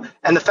now.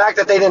 And the fact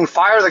that they didn't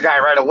fire the guy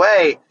right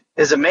away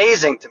is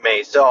amazing to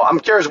me. So I'm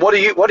curious, what do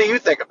you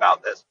think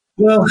about this?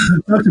 Well, I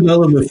talked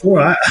about him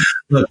before. I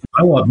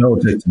want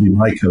Belichick to be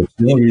my coach.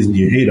 The only reason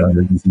you hate on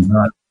him is he's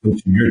not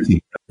coaching your team.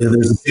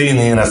 There's a saying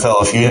in the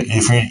NFL: if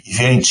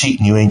you ain't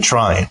cheating, you ain't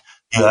trying.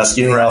 You ask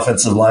any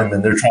offensive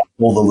lineman, they're trying to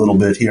hold a little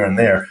bit here and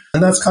there,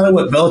 and that's kind of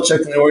what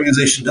Belichick and the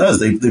organization does.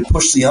 They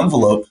push the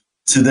envelope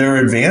to their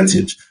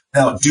advantage.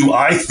 Now, do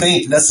I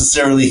think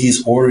necessarily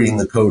he's ordering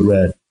the code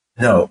red?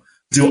 No.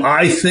 Do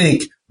I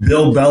think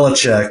Bill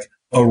Belichick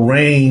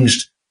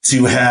arranged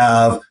to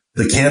have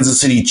the Kansas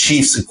City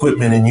Chiefs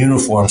equipment and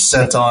uniform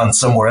sent on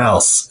somewhere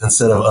else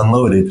instead of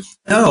unloaded?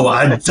 No,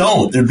 I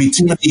don't. There'd be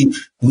too many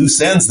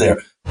loose ends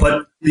there.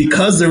 But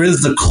because there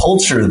is the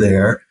culture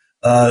there,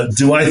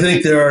 do I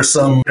think there are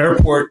some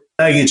airport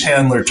baggage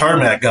handler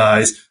tarmac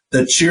guys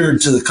that cheered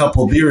to the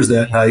couple of beers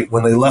that night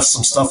when they left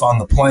some stuff on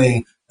the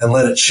plane and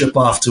let it ship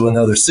off to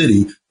another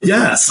city?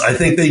 Yes, I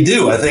think they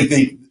do. I think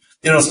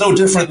it's no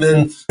different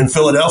than in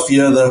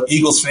Philadelphia. The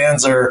Eagles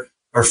fans are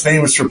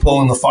famous for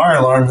pulling the fire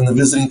alarm in the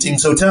visiting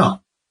team's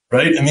hotel,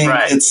 right? I mean,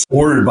 It's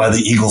ordered by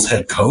the Eagles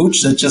head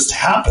coach. That just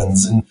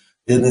happens. And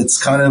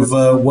it's kind of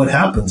what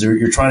happens.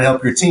 You're trying to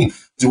help your team.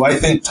 Do I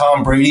think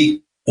Tom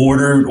Brady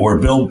ordered or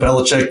Bill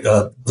Belichick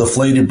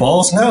deflated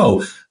balls?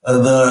 No.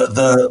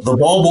 The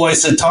ball boy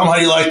said, Tom, how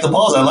do you like the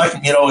balls? I like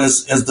them,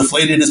 as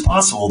deflated as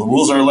possible. The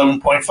rules are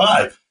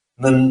 11.5.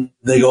 And then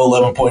they go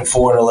 11.4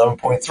 and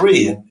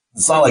 11.3. And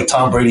it's not like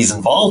Tom Brady's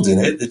involved in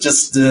it. It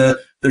just,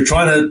 they're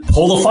trying to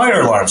pull the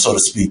fire alarm, so to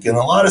speak. And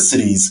a lot of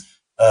cities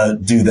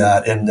do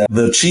that. And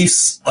the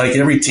Chiefs, like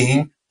every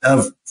team,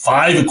 have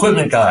 5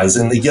 equipment guys,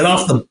 and they get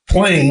off the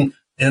plane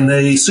and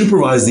they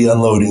supervise the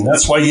unloading.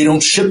 That's why you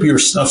don't ship your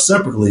stuff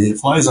separately. It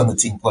flies on the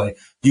team plane.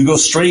 You go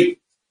straight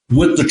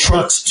with the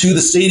trucks to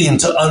the stadium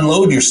to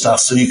unload your stuff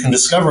so you can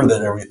discover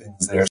that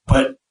everything's there.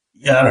 But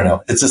yeah, I don't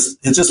know. It's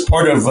just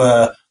part of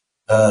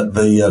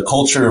the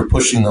culture of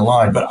pushing the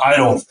line. But I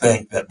don't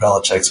think that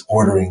Belichick's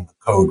ordering the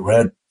code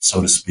red,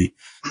 so to speak.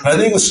 And I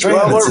think with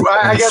Strahan,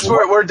 I guess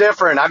we're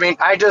different. I mean,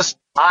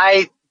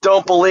 I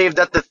don't believe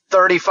that the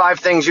 35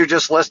 things you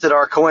just listed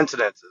are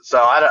coincidences. So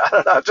I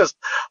don't know, just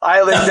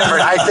highly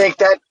different. I think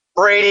that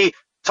Brady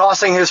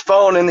tossing his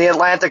phone in the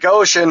Atlantic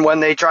Ocean when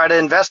they try to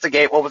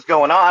investigate what was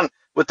going on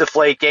with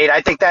Deflategate,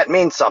 I think that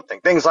means something.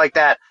 Things like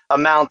that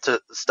amount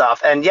to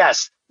stuff. And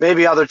yes,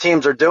 maybe other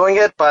teams are doing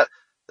it, but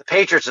the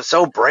Patriots are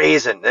so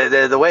brazen,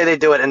 the way they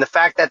do it, and the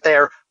fact that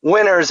they're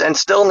winners and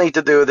still need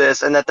to do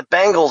this, and that the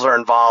Bengals are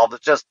involved,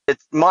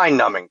 it's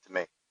mind-numbing to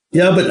me.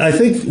 Yeah, but I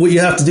think what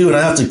you have to do, and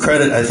I have to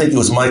credit, I think it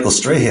was Michael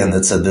Strahan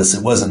that said this.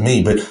 It wasn't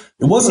me, but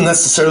it wasn't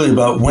necessarily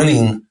about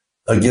winning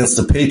against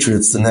the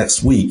Patriots the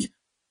next week.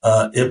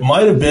 It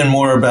might have been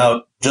more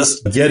about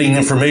just getting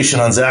information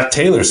on Zach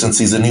Taylor since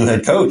he's a new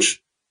head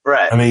coach.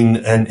 Right. I mean,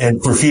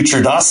 and for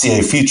future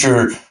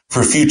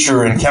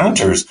future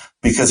encounters,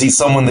 because he's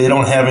someone they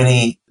don't have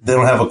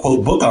a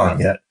quote book on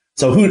yet.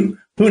 So who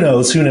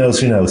knows?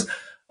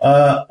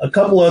 A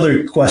couple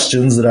other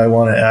questions that I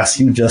want to ask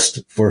you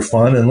just for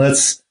fun, and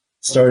let's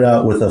start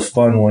out with a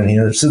fun one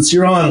here. Since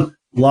you're on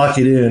Lock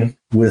It In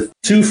with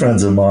two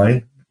friends of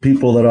mine,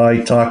 people that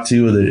I talk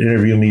to that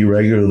interview me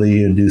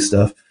regularly and do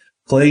stuff,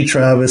 Clay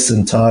Travis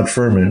and Todd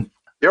Fuhrman.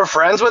 You're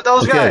friends with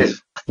those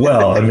guys?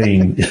 Well, I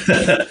mean,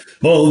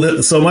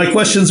 so my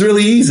question's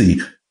really easy.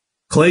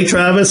 Clay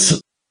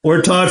Travis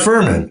or Todd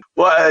Fuhrman?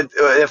 Well,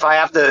 if I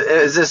have to,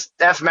 is this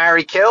F,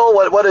 marry, kill?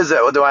 What is it?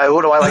 Who do I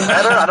like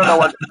better? I don't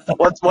know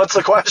what's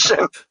the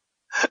question.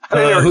 I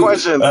didn't hear a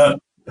question.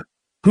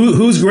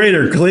 Who's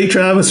greater, Clay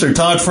Travis or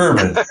Todd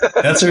Fuhrman?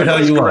 Answer it how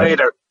you want.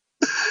 Greater.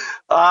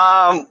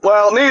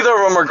 Well, neither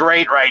of them are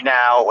great right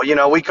now. You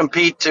know, we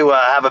compete to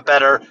have a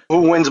better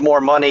who wins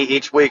more money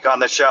each week on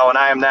the show, and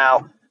I am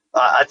now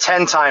a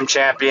 10-time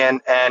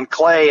champion, and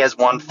Clay has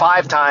won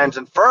 5 times,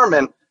 and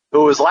Fuhrman,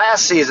 who was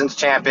last season's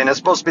champion, is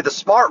supposed to be the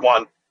smart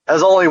one,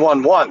 has only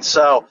won once.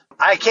 So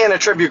I can't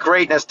attribute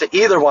greatness to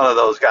either one of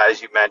those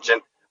guys you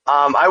mentioned.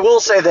 I will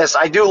say this.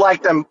 I do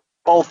like them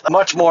both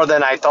much more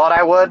than I thought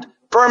I would.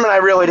 Fuhrman I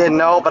really didn't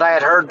know, but I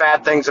had heard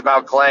bad things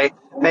about Clay,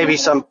 maybe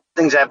some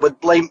things that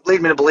would lead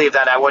me to believe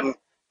that I wouldn't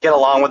get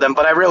along with them,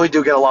 but I really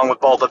do get along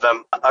with both of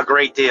them a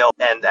great deal.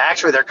 And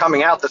actually, they're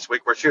coming out this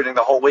week. We're shooting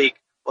the whole week,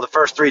 well, the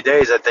first 3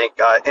 days, I think,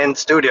 in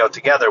studio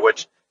together,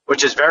 which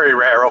is very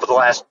rare over the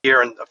last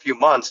year and a few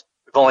months.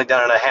 We've only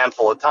done it a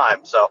handful of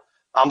times, so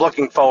I'm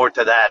looking forward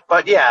to that.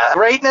 But yeah,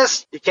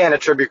 greatness, you can't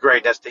attribute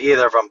greatness to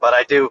either of them, but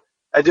I do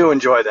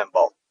enjoy them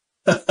both.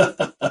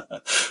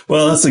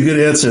 Well, that's a good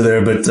answer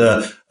there, but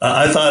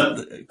I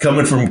thought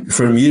coming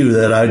from you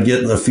that I'd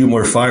get a few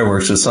more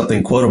fireworks or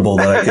something quotable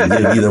that I could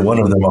give either one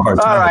of them a hard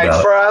time. All right,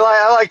 about.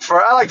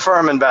 I like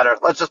Fuhrman better.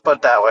 Let's just put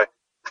it that way.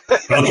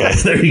 Okay,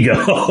 there you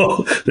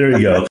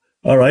go.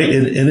 All right,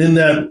 and in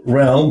that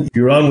realm,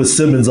 you're on with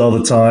Simmons all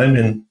the time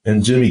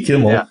and Jimmy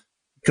Kimmel. Yeah.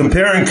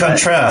 Compare and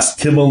contrast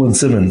Kimmel and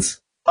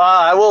Simmons.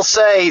 I will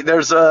say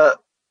there's a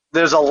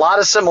lot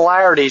of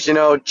similarities. You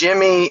know,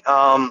 Jimmy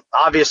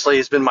obviously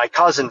has been my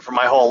cousin for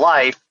my whole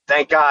life.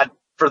 Thank God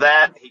for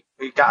that.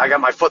 I got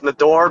my foot in the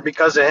door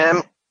because of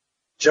him,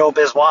 Joe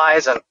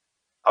Bizwise, and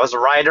I was a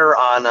writer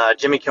on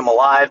Jimmy Kimmel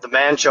Live, the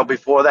Man Show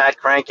before that,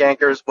 Crank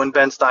Anchors, Win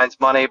Ben Stein's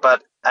Money.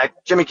 But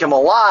at Jimmy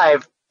Kimmel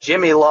Live,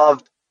 Jimmy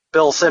loved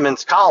Bill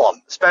Simmons'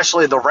 column,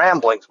 especially the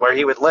Ramblings, where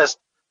he would list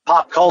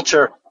pop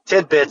culture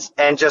tidbits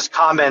and just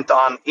comment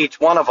on each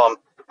one of them,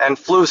 and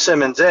flew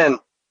Simmons in.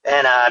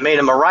 And I made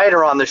him a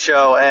writer on the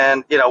show,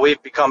 and, you know,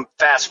 we've become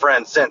fast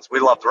friends since.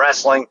 We loved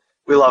wrestling.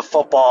 We loved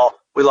football.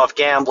 We loved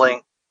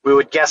gambling. We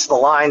would guess the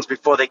lines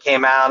before they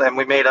came out, and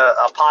we made a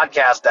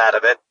podcast out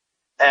of it.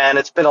 And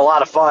it's been a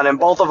lot of fun. And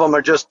both of them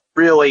are just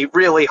really,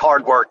 really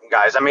hard-working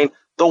guys. I mean,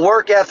 the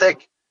work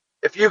ethic,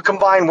 if you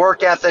combine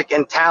work ethic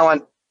and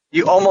talent,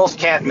 you almost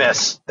can't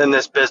miss in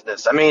this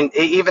business. I mean,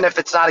 even if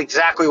it's not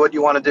exactly what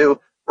you want to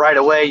do right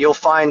away, you'll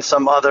find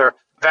some other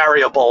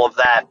variable of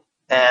that.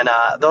 And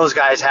those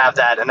guys have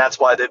that, and that's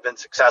why they've been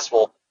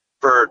successful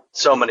for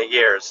so many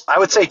years. I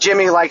would say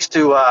Jimmy likes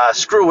to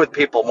screw with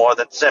people more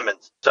than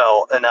Simmons.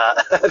 So, and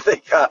I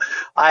think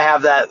I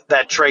have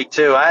that trait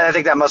too. I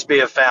think that must be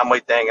a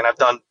family thing, and I've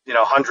done, you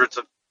know, hundreds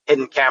of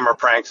hidden camera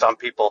pranks on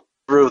people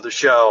through the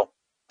show.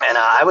 And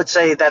I would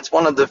say that's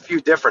one of the few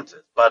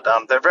differences. But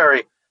they're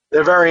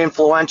very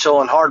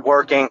influential and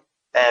hardworking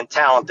and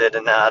talented,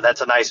 and that's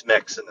a nice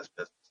mix in this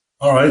business.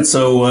 All right.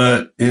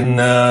 So in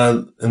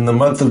the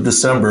month of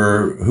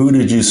December, who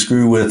did you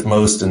screw with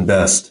most and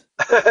best?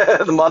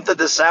 The month of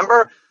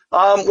December?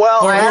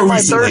 Well, I had my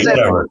Thursday.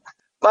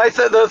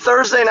 The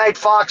Thursday night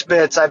Fox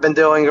bits I've been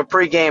doing, a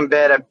pregame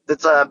bit.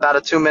 It's about a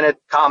 2-minute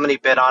comedy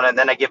bit on it, and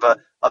then I give a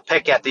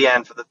pick at the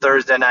end for the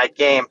Thursday night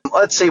game.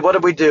 Let's see, what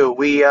did we do?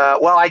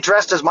 I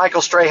dressed as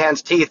Michael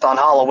Strahan's teeth on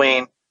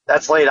Halloween.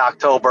 That's late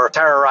October.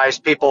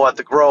 Terrorized people at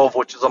the Grove,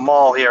 which is a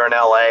mall here in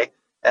L.A.,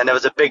 and there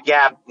was a big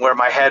gap where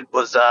my head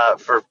was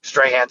for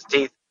Strahan's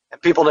teeth, and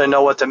people didn't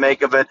know what to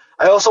make of it.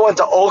 I also went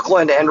to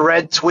Oakland and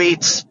read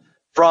tweets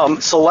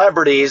from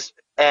celebrities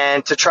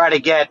and to try to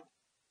get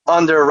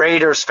under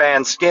Raiders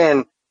fan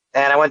skin.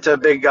 And I went to a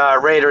big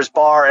Raiders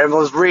bar and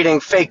was reading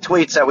fake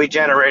tweets that we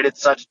generated,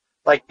 such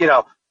like, you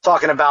know,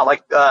 talking about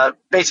like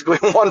basically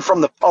one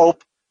from the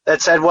Pope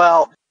that said,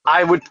 well,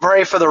 I would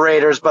pray for the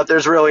Raiders, but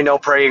there's really no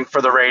praying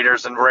for the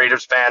Raiders and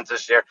Raiders fans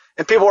this year.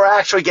 And people were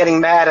actually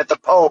getting mad at the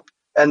Pope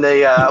and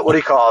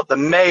the the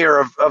mayor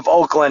of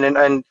Oakland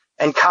and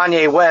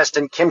Kanye West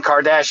and Kim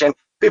Kardashian,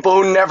 people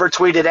who never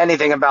tweeted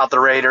anything about the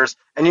Raiders.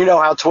 And you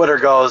know how Twitter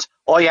goes.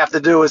 All you have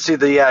to do is see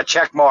the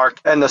check mark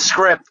and the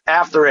script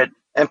after it,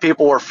 and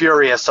people were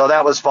furious. So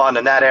that was fun,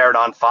 and that aired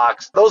on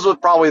Fox. Those were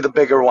probably the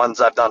bigger ones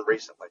I've done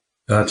recently.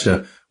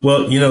 Gotcha.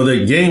 Well,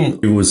 the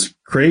game, it was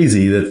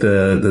crazy that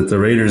the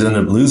Raiders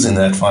ended up losing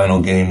that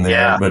final game there.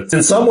 Yeah. But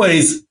in some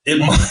ways, it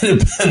might have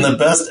been the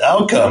best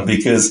outcome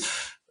because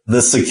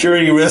the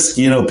security risk,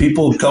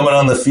 people coming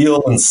on the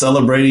field and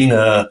celebrating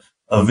a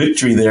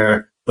victory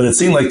there. But it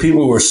seemed like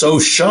people were so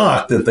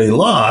shocked that they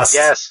lost.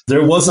 Yes.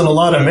 There wasn't a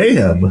lot of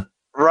mayhem.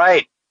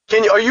 Right.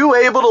 Are you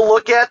able to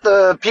look at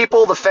the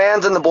people, the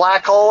fans in the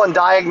black hole and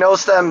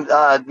diagnose them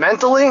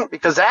mentally?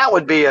 Because that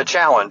would be a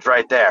challenge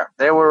right there.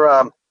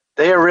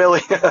 They are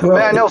really,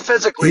 I know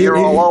physically you're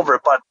all over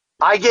it, but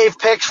I gave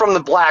picks from the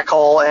black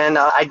hole and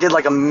I did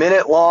like a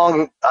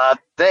minute-long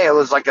thing. It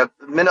was like a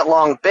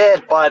minute-long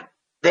bit, but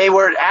they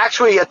were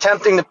actually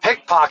attempting to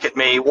pickpocket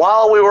me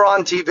while we were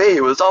on TV.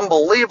 It was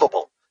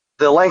unbelievable,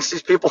 the lengths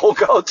these people will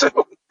go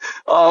to.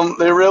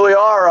 They really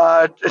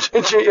are,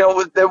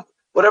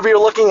 whatever you're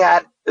looking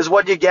at is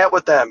what you get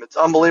with them. It's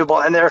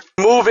unbelievable. And they're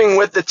moving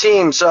with the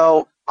team.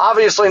 So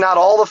obviously not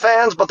all the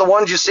fans, but the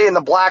ones you see in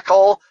the black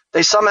hole,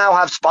 they somehow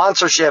have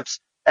sponsorships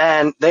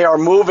and they are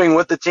moving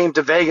with the team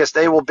to Vegas.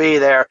 They will be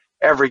there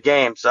every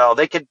game. So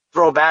they could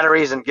throw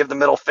batteries and give the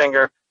middle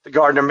finger to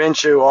Gardner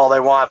Minshew all they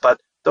want, but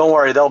don't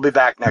worry, they'll be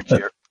back next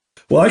year.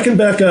 Well, I can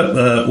back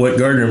up what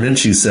Gardner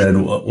Minshew said.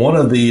 One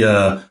of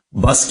the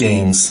bus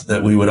games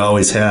that we would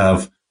always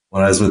have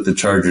when I was with the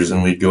Chargers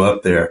and we'd go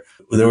up there,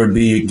 there would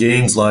be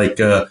games like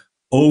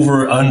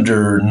over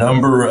under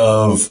number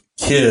of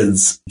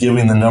kids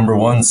giving the number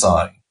one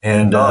sign.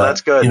 And,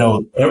 that's good.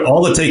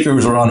 All the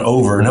takers were on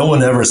over. No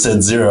one ever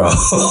said zero.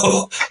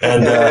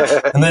 and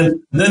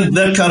then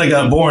that kind of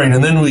got boring.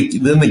 And then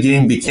the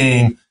game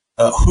became,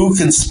 who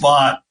can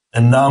spot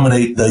and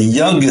nominate the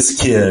youngest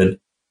kid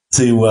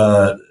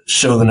to,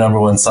 show the number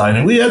one sign.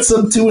 And we had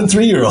some 2 and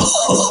 3 year olds.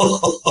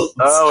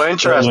 Oh,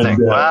 interesting.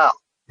 Wow.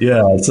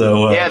 Yeah.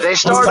 So, they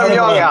start them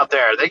young out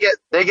there.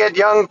 They get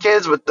young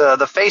kids with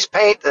the face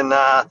paint and,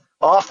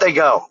 off they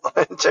go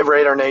to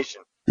Raider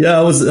Nation.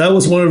 Yeah, that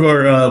was one of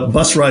our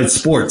bus ride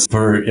sports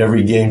for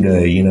every game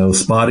day.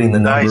 Spotting the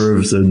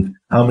numbers and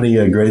how many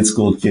grade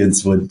school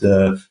kids would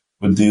do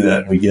that,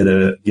 and we get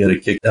a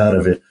kick out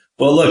of it.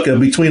 Well, look,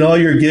 between all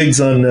your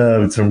gigs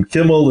on from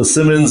Kimmel to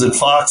Simmons and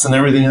Fox and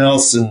everything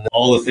else, and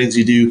all the things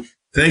you do,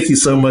 thank you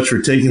so much for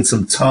taking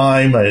some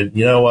time. I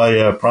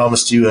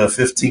promised you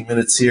 15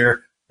 minutes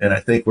here, and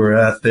I think we're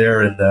at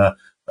there. And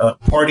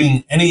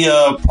parting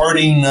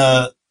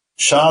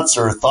shots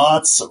or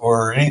thoughts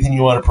or anything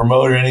you want to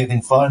promote or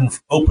anything fun,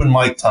 open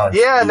mic time.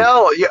 Yeah,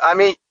 no,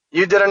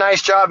 you did a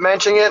nice job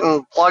mentioning it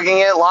and plugging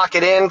it. Lock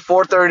it in,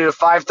 4:30 to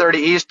 5:30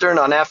 Eastern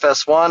on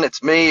FS1.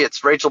 It's me,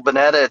 it's Rachel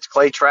Bonetta, it's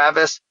Clay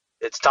Travis,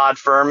 it's Todd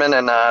Furman,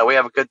 and we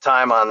have a good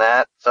time on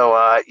that. So,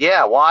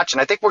 watch.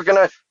 And I think we're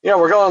going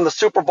to the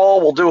Super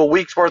Bowl. We'll do a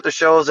week's worth of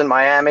shows in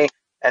Miami,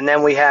 and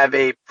then we have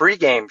a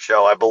pregame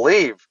show, I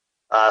believe,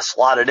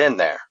 slotted in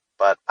there.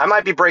 But I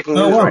might be breaking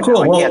news right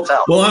now. I can't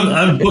tell. Well,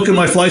 I'm booking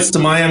my flights to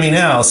Miami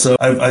now, so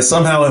I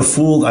somehow have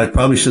fooled. I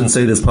probably shouldn't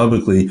say this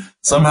publicly.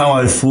 Somehow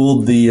I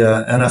fooled the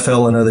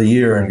NFL another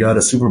year and got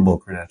a Super Bowl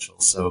credential.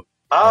 So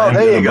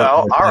there you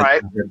go. All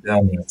right.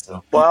 Down there,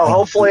 so. Well,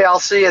 hopefully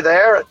I'll see you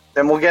there.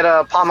 Then we'll get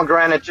a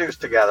pomegranate juice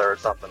together or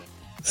something.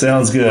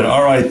 Sounds good.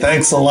 All right.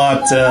 Thanks a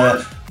lot.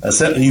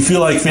 You feel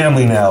like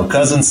family now.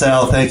 Cousin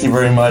Sal, thank you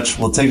very much.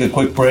 We'll take a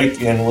quick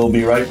break and we'll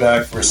be right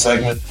back for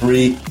segment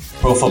 3.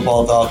 Pro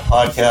Football Doc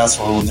podcast,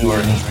 where we'll do our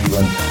injury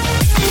rundown.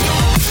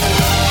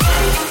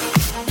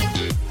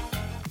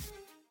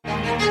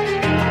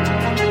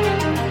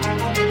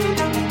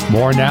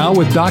 More now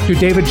with Dr.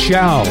 David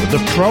Chao, the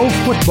Pro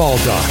Football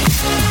Doc.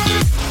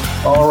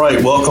 All right,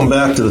 welcome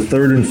back to the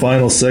third and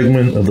final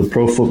segment of the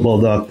Pro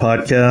Football Doc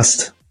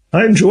podcast.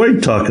 I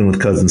enjoyed talking with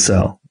Cousin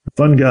Sal.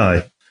 Fun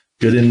guy.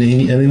 Good, and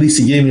at least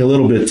he gave me a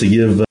little bit to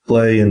give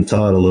Clay and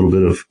Todd a little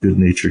bit of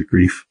good-natured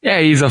grief.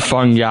 Yeah, he's a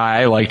fun guy.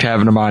 I liked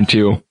having him on,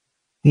 too.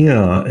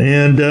 Yeah,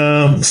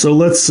 and so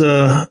let's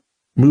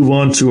move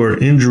on to our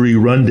injury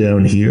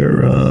rundown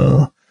here.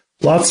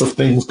 Lots of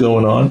things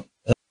going on.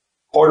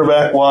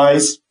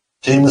 Quarterback-wise,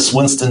 Jameis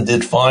Winston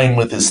did fine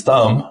with his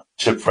thumb,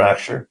 chip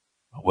fracture.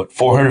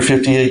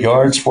 458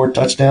 yards, 4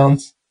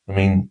 touchdowns? I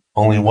mean,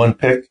 only 1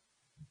 pick.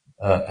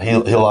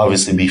 He'll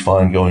obviously be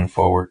fine going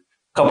forward.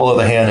 A couple of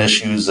the hand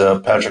issues.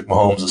 Patrick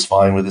Mahomes is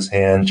fine with his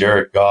hand.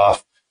 Jared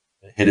Goff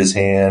hit his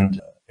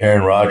hand.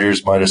 Aaron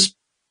Rodgers might have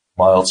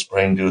mild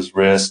sprain to his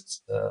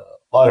wrists, a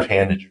lot of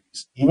hand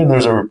injuries. Even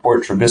there's a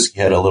report Trubisky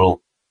had a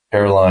little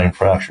hairline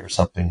fracture or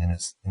something in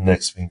his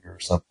index finger or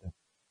something,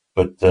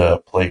 but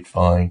played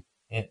fine.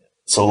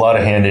 So a lot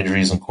of hand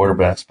injuries in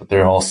quarterbacks, but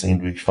they all seem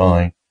to be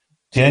fine.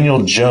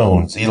 Daniel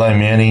Jones, Eli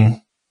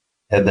Manning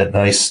had that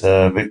nice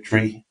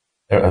victory.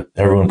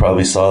 Everyone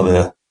probably saw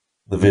the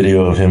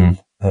video of him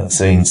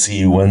saying "See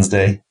you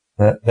Wednesday."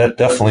 That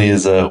definitely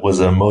was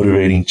a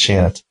motivating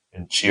chant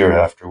and cheer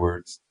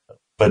afterwards.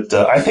 But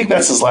I think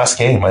that's his last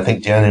game. I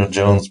think Daniel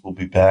Jones will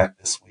be back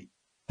this week.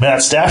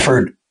 Matt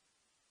Stafford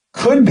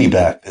could be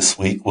back this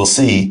week. We'll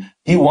see.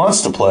 He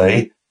wants to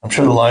play. I'm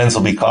sure the Lions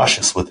will be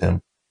cautious with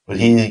him, but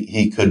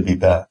he could be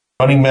back.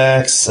 Running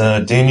backs,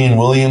 Damian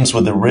Williams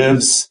with the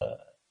ribs.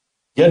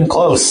 getting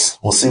close.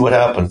 We'll see what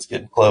happens.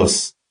 Getting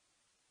close.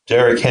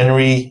 Derrick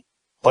Henry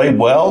played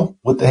well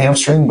with the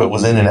hamstring, but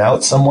was in and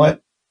out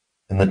somewhat,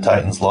 and the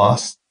Titans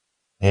lost.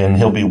 And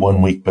he'll be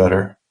 1 week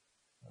better.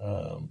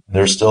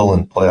 They're still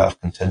in playoff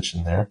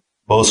contention there.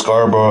 Bo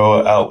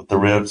Scarborough out with the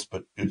ribs,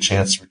 but good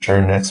chance to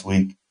return next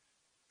week.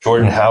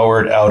 Jordan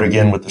Howard out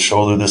again with the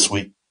shoulder this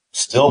week.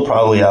 Still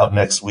probably out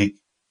next week.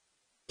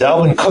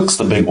 Dalvin Cook's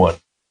the big one.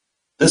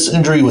 This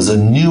injury was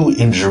a new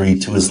injury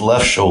to his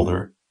left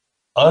shoulder,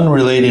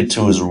 unrelated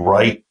to his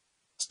right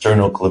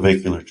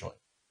sternoclavicular joint.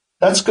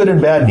 That's good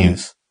and bad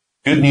news.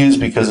 Good news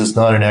because it's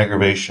not an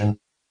aggravation.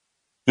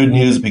 Good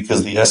news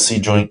because the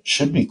SC joint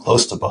should be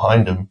close to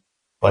behind him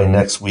by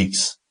next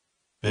week's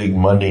big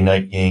Monday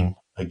night game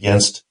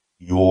against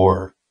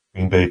your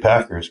Green Bay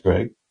Packers,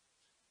 Greg.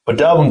 But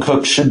Dalvin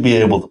Cook should be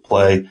able to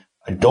play.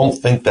 I don't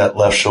think that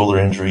left shoulder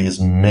injury is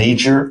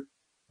major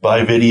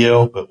by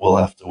video, but we'll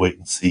have to wait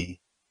and see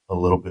a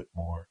little bit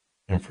more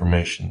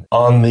information.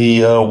 On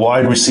the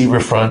wide receiver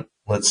front,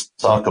 let's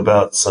talk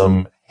about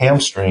some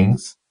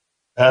hamstrings.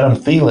 Adam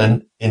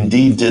Thielen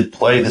indeed did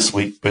play this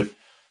week, but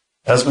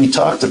as we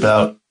talked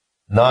about,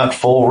 not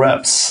full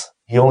reps.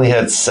 He only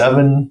had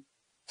 7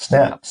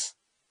 snaps,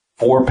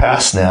 4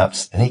 pass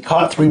snaps, and he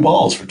caught 3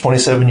 balls for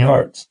 27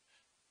 yards.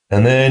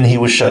 And then he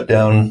was shut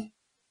down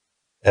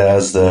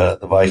as the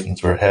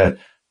Vikings were ahead.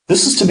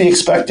 This is to be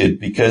expected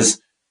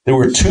because there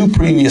were 2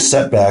 previous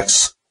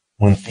setbacks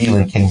when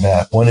Thielen came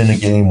back, one in a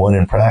game, one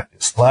in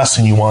practice. The last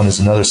thing you want is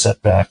another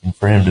setback and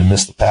for him to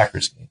miss the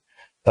Packers game.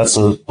 That's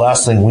the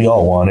last thing we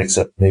all want,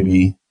 except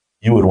maybe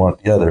you would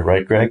want the other,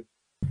 right, Greg?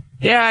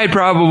 Yeah, I'd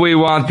probably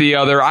want the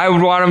other. I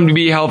would want him to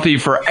be healthy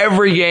for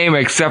every game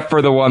except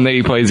for the one that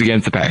he plays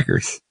against the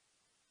Packers.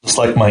 Just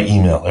like my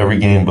email, every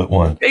game but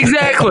one.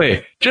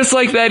 Exactly. Just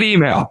like that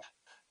email.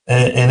 In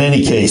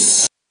any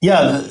case,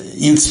 yeah,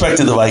 you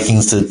expected the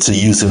Vikings to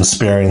use him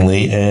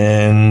sparingly,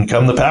 and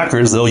come the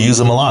Packers, they'll use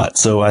him a lot.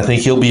 So I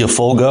think he'll be a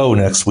full go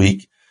next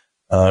week.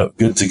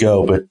 Good to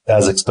go, but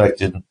as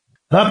expected,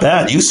 not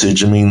bad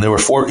usage. I mean,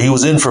 he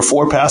was in for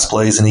 4 pass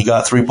plays and he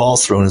got 3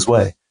 balls thrown his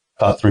way.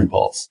 Caught 3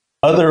 balls.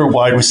 Other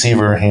wide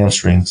receiver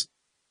hamstrings,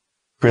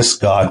 Chris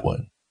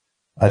Godwin.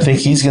 I think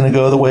he's going to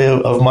go the way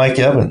of Mike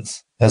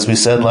Evans. As we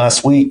said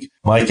last week,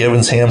 Mike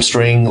Evans'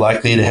 hamstring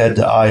likely to head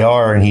to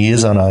IR, and he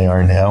is on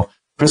IR now.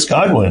 Chris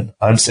Godwin,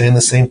 I'm saying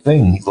the same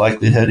thing. He's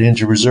likely to head to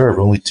injured reserve,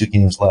 only 2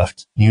 games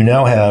left. You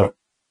now have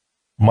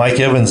Mike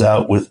Evans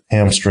out with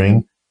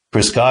hamstring,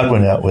 Chris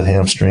Godwin out with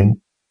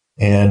hamstring,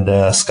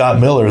 and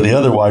Scott Miller, the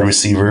other wide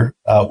receiver,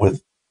 out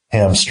with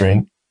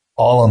hamstring,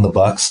 all on the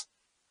Bucs.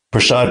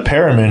 Brashad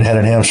Perriman had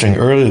a hamstring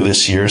earlier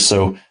this year,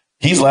 so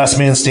he's last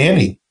man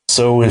standing.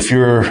 So if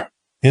you're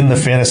in the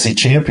fantasy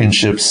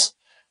championships,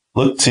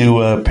 look to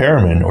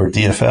Perriman, or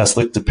DFS,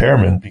 look to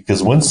Perriman,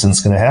 because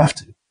Winston's going to have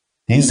to.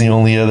 He's the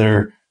only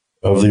other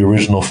of the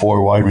original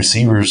 4 wide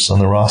receivers on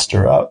the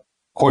roster up.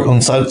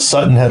 Cortland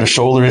Sutton had a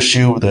shoulder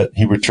issue that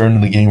he returned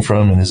to the game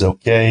from and is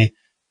okay.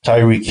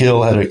 Tyreek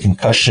Hill had a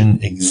concussion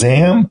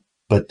exam,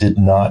 but did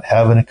not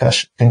have a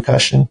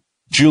concussion.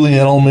 Julian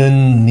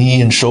Edelman,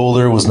 knee and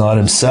shoulder, was not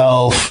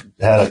himself,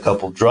 had a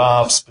couple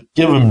drops, but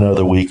give him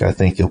another week. I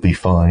think he'll be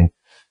fine.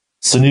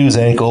 Sanu's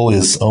ankle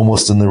is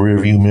almost in the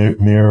rearview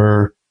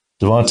mirror.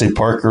 Devontae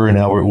Parker and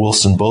Albert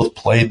Wilson both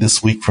played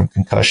this week from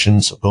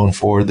concussion, so going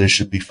forward, they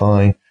should be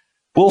fine.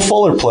 Will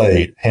Fuller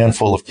played,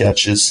 handful of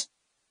catches,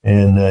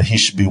 and he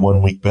should be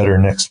 1 week better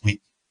next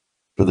week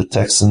for the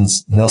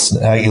Texans.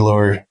 Nelson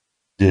Aguilar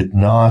did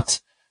not,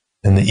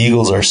 and the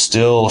Eagles are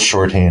still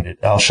shorthanded.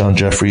 Alshon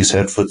Jeffries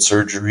had foot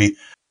surgery.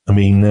 I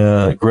mean,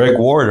 Greg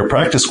Ward, a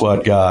practice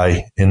squad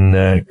guy,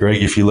 and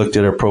Greg, if you looked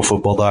at our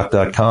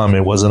ProFootballDoc.com,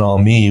 it wasn't all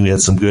me. We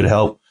had some good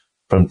help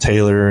from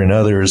Taylor and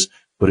others.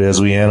 But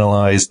as we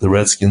analyzed the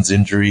Redskins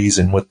injuries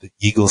and what the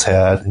Eagles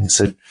had, and he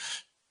said,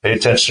 pay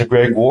attention to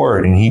Greg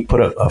Ward. And he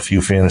put up a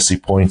few fantasy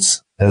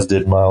points, as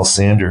did Miles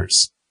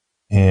Sanders.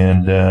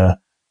 And,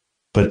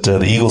 but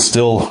the Eagles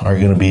still are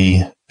going to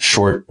be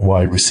short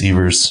wide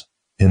receivers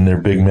in their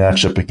big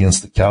matchup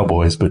against the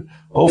Cowboys, but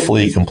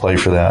hopefully he can play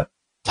for that.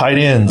 Tight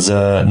ends,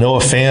 Noah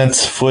Fant,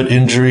 foot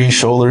injury,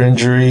 shoulder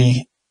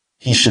injury.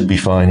 He should be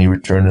fine. He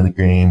returned to the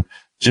game.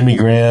 Jimmy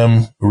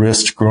Graham,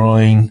 wrist,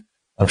 groin.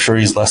 I'm sure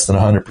he's less than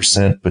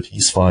 100%, but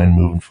he's fine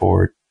moving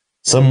forward.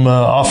 Some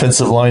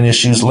offensive line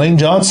issues. Lane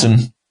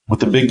Johnson,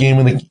 with the big game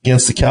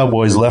against the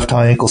Cowboys, left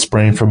high ankle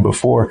sprain from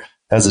before,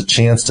 has a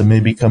chance to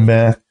maybe come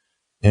back.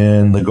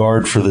 And the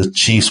guard for the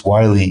Chiefs,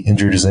 Wiley,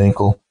 injured his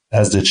ankle,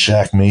 as did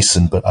Shaq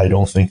Mason, but I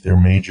don't think they're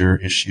major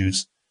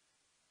issues.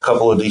 A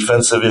couple of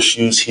defensive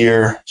issues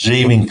here.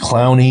 Jadeveon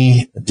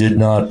Clowney did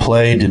not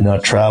play, did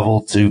not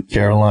travel to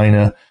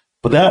Carolina,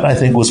 but that I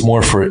think was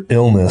more for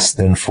illness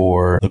than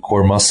for the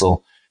core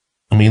muscle.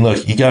 I mean, look,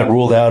 he got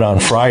ruled out on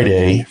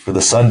Friday for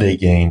the Sunday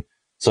game,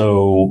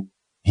 so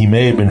he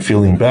may have been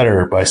feeling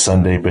better by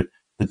Sunday, but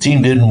the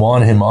team didn't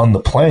want him on the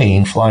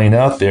plane flying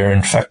out there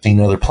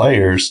infecting other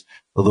players.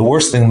 So the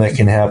worst thing that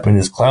can happen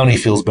is Clowney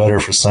feels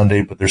better for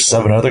Sunday, but there's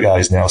 7 other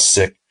guys now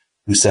sick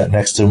who sat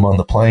next to him on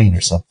the plane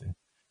or something.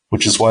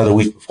 which is why the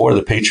week before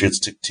the Patriots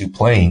took 2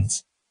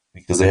 planes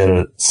because they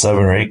had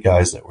 7 or 8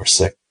 guys that were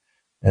sick.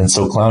 And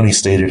so Clowney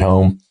stayed at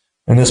home.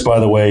 And this, by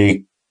the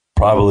way,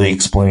 probably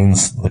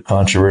explains the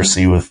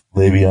controversy with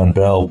Le'Veon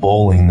Bell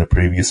bowling the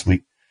previous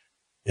week.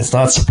 It's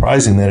not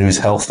surprising that he was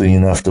healthy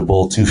enough to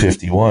bowl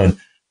 251.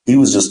 He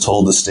was just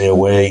told to stay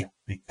away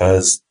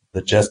because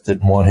the Jets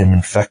didn't want him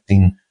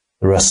infecting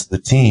the rest of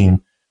the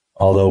team,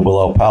 although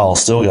Bilal Powell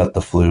still got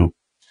the flu.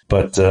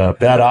 But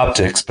bad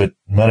optics, but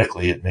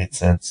medically it made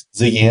sense.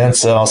 Ziggy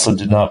Ansah also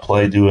did not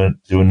play due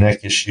to a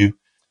neck issue.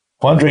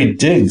 Quandre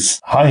Diggs,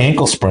 high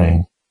ankle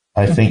sprain.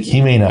 I think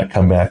he may not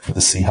come back for the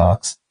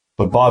Seahawks.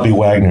 But Bobby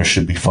Wagner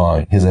should be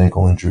fine. His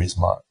ankle injury is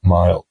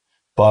mild.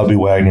 Bobby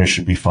Wagner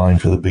should be fine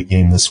for the big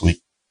game this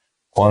week.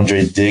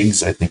 Quandre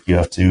Diggs, I think you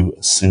have to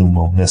assume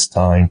will miss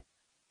time.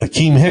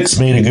 Akeem Hicks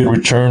made a good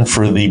return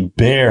for the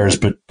Bears,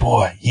 but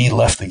boy, he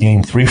left the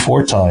game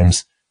 3-4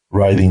 times,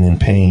 writhing in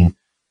pain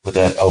with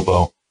that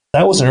elbow.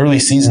 That was an early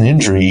season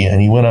injury,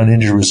 and he went on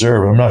injured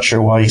reserve. I'm not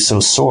sure why he's so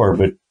sore,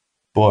 but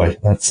boy,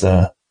 that's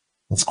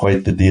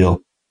quite the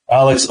deal.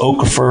 Alex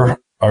Okafor,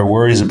 our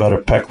worries about a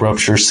pec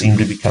rupture seem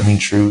to be coming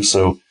true.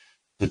 So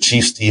the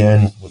Chiefs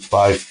DN with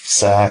 5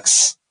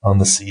 sacks on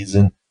the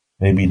season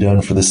may be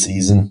done for the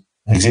season.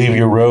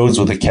 Xavier Rhodes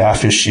with a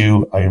calf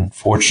issue.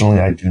 Unfortunately,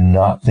 I do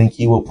not think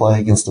he will play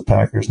against the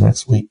Packers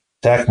next week.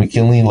 Dak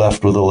McKinley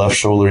left with a left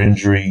shoulder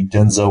injury.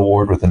 Denzel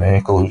Ward with an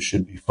ankle who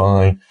should be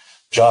fine.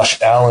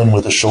 Josh Allen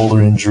with a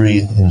shoulder injury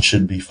and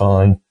should be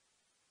fine.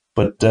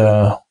 But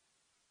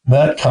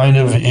that kind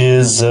of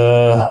is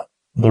the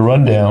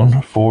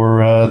rundown for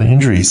the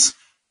injuries.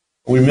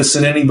 Are we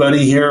missing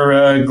anybody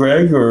here,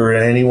 Greg, or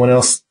anyone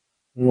else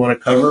we want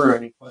to cover?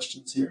 Any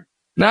questions here?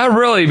 Not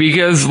really,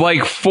 because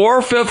like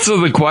 4/5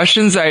 of the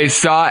questions I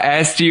saw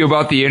asked you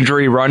about the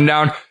injury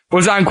rundown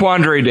was on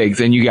Quandre Diggs,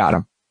 and you got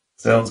him.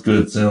 Sounds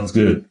good.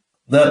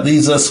 That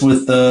leaves us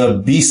with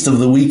the Beast of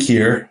the Week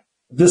here.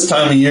 This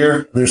time of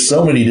year, there's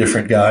so many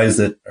different guys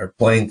that are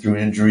playing through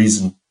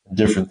injuries and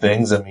different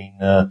things. I mean,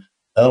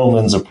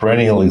 Edelman's a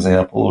perennial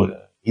example.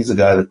 He's a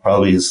guy that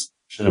probably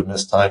should have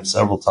missed time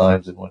several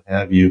times and what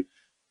have you.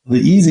 The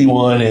easy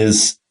one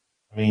is,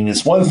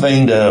 it's one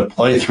thing to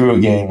play through a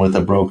game with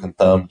a broken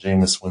thumb,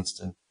 Jameis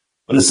Winston,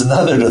 but it's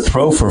another to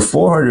throw for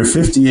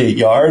 458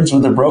 yards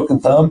with a broken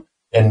thumb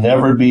and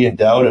never be in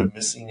doubt of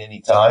missing any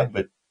time,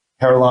 but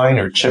hairline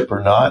or chip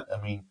or not.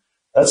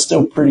 That's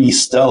still pretty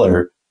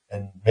stellar.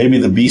 And maybe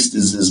the beast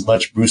is as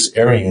much Bruce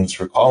Arians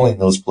for calling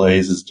those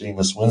plays as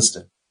Jameis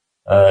Winston.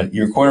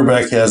 Your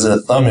quarterback has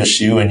a thumb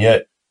issue, and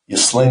yet you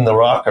sling the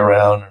rock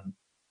around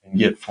and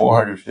get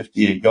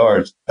 458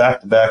 yards,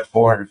 back-to-back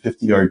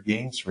 450-yard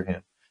games for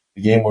him.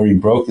 The game where he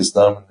broke his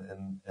thumb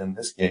in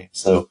this game.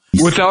 So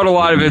without a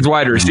lot of his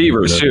wide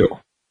receivers too.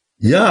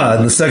 Yeah,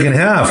 in the second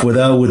half with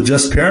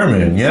just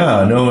Perriman.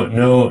 Yeah,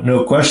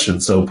 no question.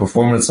 So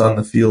performance on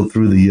the field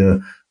through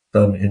the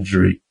thumb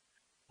injury.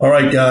 All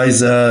right,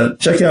 guys,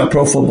 check out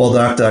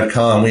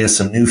ProFootballDoc.com. We have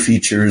some new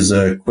features,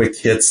 quick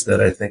hits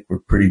that I think were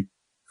pretty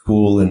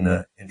cool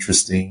and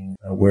interesting,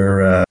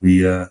 where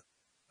we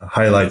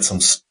highlight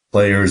some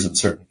players and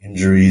certain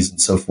injuries and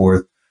so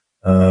forth.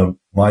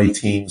 My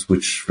teams,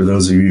 which for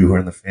those of you who are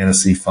in the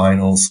fantasy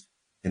finals,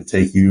 can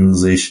take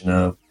utilization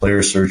of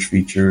player search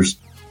features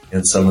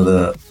and some of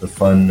the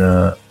fun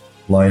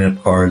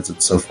lineup cards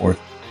and so forth.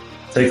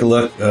 Take a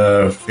look,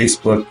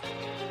 Facebook,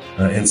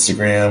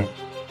 Instagram,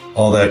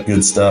 all that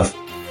good stuff.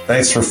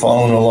 Thanks for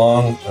following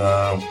along.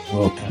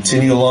 We'll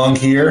continue along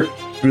here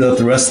throughout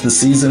the rest of the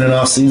season and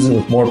off season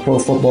with more Pro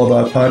Football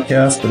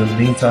Podcast. But in the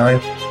meantime,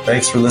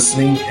 thanks for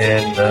listening,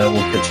 and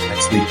we'll catch you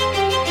next week.